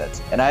in that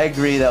sense. And I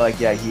agree that, like,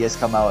 yeah, he has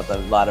come out with a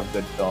lot of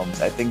good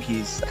films. I think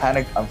he's kind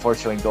of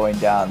unfortunately going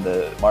down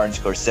the Martin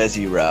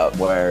Scorsese route,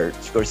 where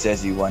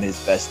Scorsese won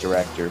his Best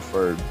Director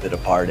for The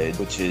Departed,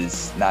 which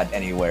is not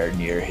anywhere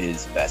near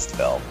his best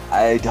film.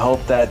 I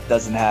hope that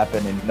doesn't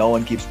happen and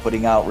Nolan keeps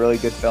putting out really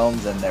good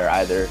films and they're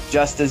either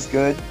just as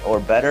good or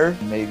better.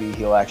 Maybe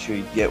he'll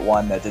actually get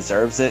one that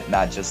deserves it,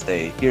 not just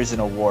a here's an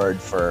award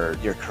for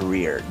your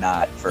career,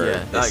 not for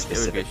this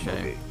specific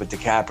movie. With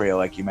DiCaprio,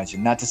 like you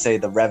mentioned, not to say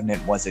The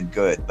Revenant wasn't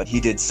good, but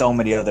he did so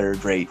many other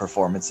great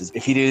performances.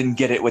 If he didn't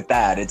get it with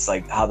that, it's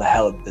like, how the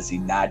hell does he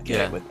not get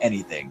it with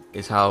anything?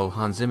 It's how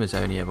Hans Zimmer's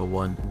only ever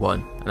won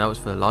one, and that was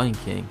for The Lion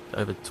King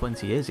over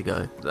 20 years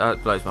ago.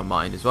 That blows my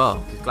mind as well,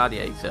 because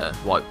Gladiator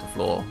wiped the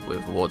floor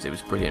with awards. It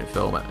was a brilliant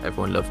film,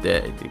 everyone loved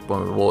it, it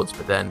won awards,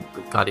 but then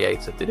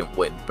Gladiator didn't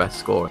win Best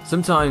Score.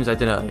 Sometimes, I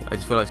don't know, I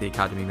just feel like the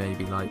Academy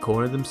maybe like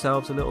cornered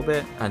themselves a little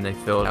bit, and they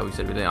feel, like we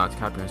said, Leonardo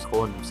DiCaprio has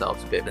cornered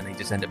themselves a bit, then they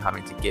just end up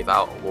having to give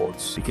out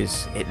awards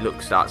because it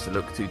starts to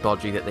look too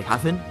dodgy that they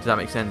haven't. Does that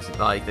make sense?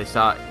 Like, it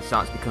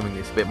starts becoming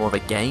this a bit more of a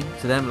game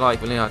to them.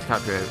 Like, Leonardo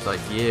DiCaprio, it was like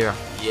year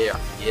after year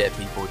after year,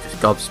 people just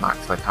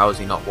gobsmacked, like, how has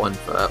he not won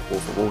for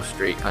Wolf of Wall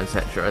Street,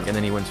 etc. And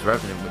then he wins for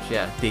Revenant, which,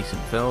 yeah,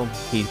 decent film,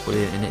 he's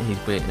brilliant in it, he's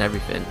brilliant in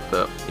everything,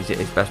 but is it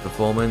his best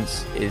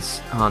performance? Is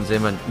Hans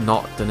Zimmer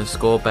not done a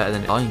score better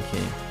than Lion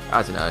King?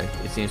 I don't know,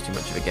 it seems too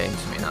much of a game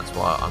to me, and that's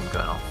why I'm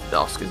going off the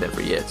Oscars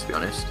every year, to be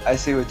honest. I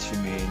see what you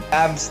mean.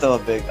 I'm still a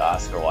big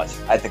Oscar watcher.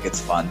 I think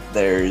it's fun.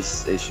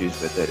 There's issues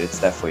with it. It's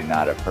definitely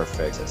not a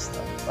perfect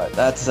system, but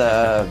that's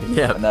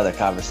another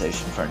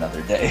conversation for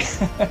another day.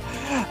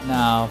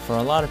 Now, for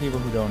a lot of people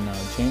who don't know,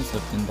 James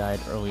Lipton died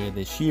earlier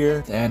this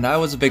year, and I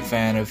was a big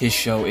fan of his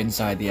show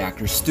Inside the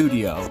Actor's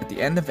Studio. At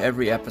the end of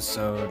every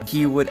episode,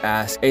 he would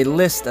ask a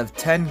list of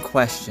 10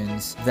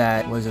 questions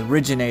that was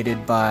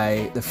originated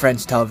by the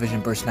French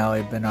television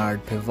personality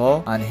Bernard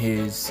Pivot on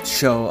his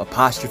show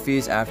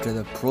Apostrophes after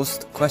the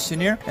Proust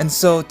questionnaire. And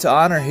so, to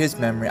honor his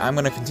memory, I'm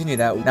going to continue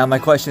that. Now, my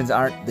questions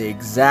aren't the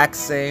exact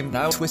same.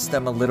 I'll twist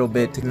them a little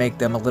bit to make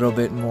them a little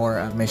bit more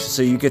information,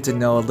 so you get to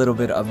know a little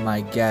bit of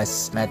my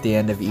guests at the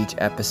end of each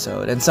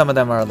episode, and some of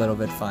them are a little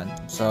bit fun.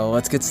 So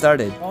let's get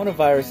started.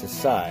 Coronavirus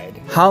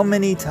aside, how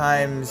many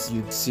times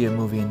you see a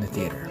movie in the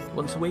theater?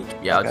 Once a week?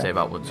 Yeah, I'd say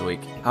about once a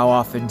week. How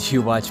often do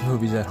you watch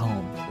movies at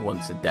home?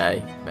 Once a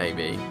day,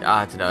 maybe.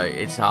 I don't know,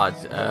 it's hard.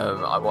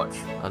 I watch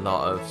a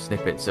lot of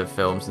snippets of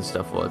films and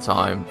stuff all the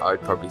time. I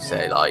would probably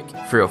say like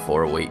 3 or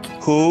 4 a week.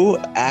 Who,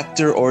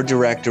 actor or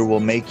director,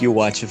 will make you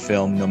watch a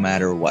film no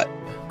matter what?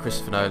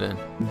 Christopher Nolan.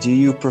 Do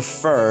you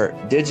prefer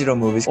digital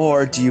movies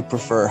or do you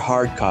prefer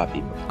hard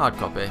copy? Hard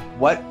copy.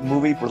 What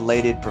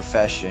movie-related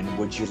profession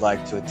would you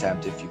like to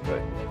attempt if you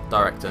could?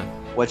 Director.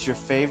 What's your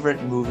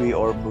favorite movie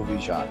or movie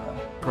genre?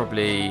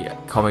 Probably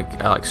comic,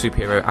 like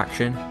superhero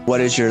action. What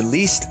is your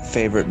least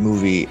favorite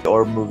movie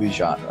or movie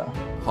genre?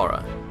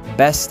 Horror.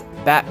 Best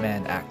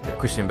Batman actor?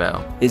 Christian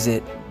Bale. Is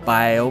it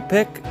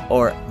biopic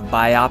or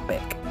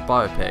biopic?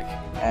 Biopic.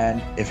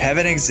 And if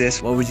heaven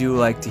exists, what would you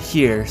like to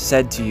hear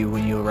said to you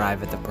when you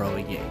arrive at the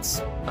pearly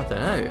gates? I don't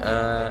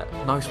know.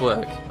 Nice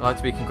work. I'd like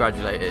to be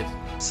congratulated.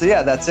 So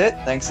yeah, that's it.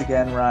 Thanks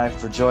again, Ryan,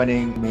 for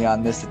joining me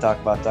on this to talk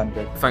about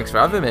Dunkirk. Thanks for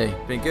having me.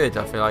 It's been good.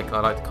 I feel like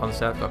I like the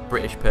concept. Got a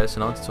British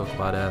person on to talk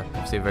about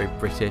obviously a very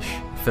British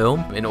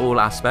film in all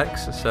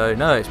aspects. So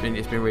no, it's been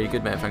really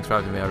good, man. Thanks for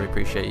having me. I really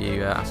appreciate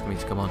you asking me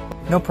to come on.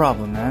 No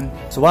problem, man.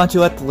 So why don't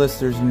you let the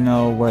listeners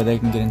know where they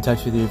can get in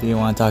touch with you if they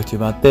want to talk to you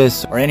about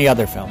this or any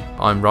other film.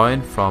 I'm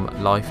Ryan from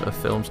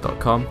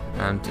lifeoffilms.com,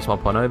 and just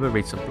hop on over,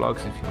 read some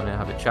blogs. If you want to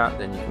have a chat,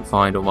 then you can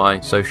find all my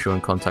social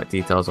and contact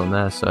details on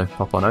there, so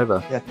hop on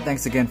over. Yeah,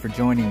 thanks again for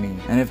joining me.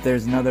 And if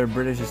there's another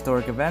British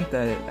historic event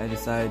that I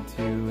decide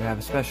to have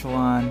a special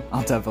on,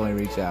 I'll definitely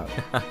reach out.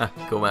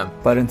 Cool, man.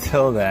 But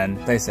until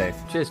then, stay safe.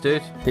 Cheers,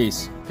 dude.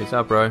 Peace. Peace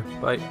out, bro.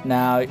 Bye.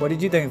 Now, what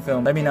did you think of the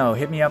film? Let me know.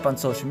 Hit me up on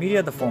social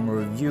media. The Formal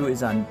Review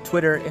is on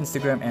Twitter,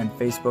 Instagram, and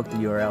Facebook. The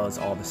URL is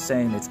all the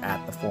same. It's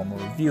at The Formal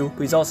Review.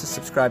 Please also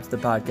subscribe to the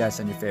podcast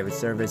on your favorite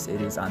service.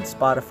 It is on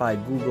Spotify,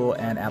 Google,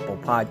 and Apple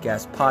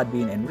Podcasts,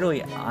 Podbean, and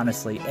really,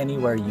 honestly,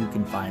 anywhere you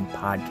can find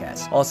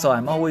podcasts. Also,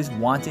 I'm always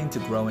wanting to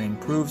grow and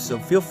improve, so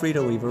feel free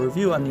to leave a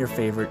review on your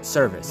favorite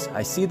service.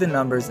 I see the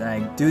numbers, and I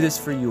do this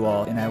for you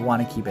all, and I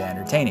want to keep it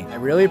entertaining. I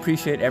really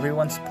appreciate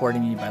everyone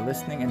supporting me by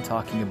listening and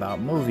talking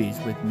about movies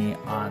with me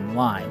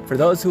online. For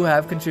those who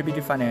have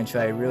contributed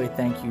financially, I really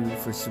thank you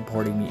for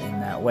supporting me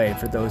in that way.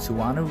 For those who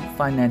want to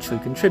financially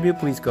contribute,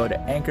 please go to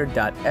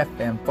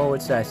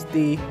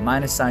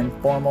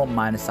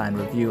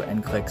anchor.fm/the-formal-review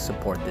and click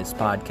support this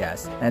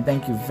podcast. And I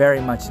thank you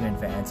very much in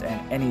advance, and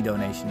any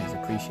donation is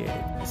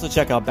appreciated. Also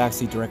check out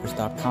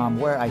backseatdirectors.com,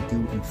 where I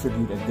do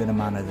contribute a good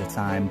amount of the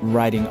time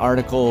writing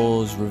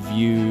articles,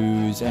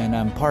 reviews, and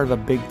I'm part of a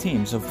big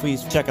team, so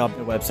please check out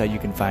the website. You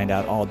can find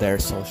out all their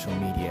social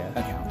media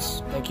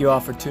accounts. Thank you all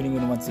for tuning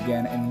in once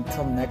again, and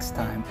until next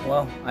time,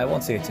 well, I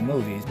won't say it to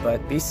movies,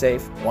 but be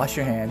safe, wash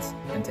your hands,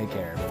 and take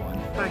care, everyone.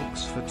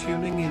 Thanks for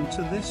tuning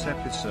into this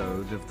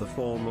episode of The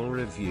Formal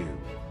Review.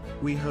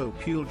 We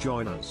hope you'll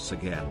join us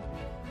again.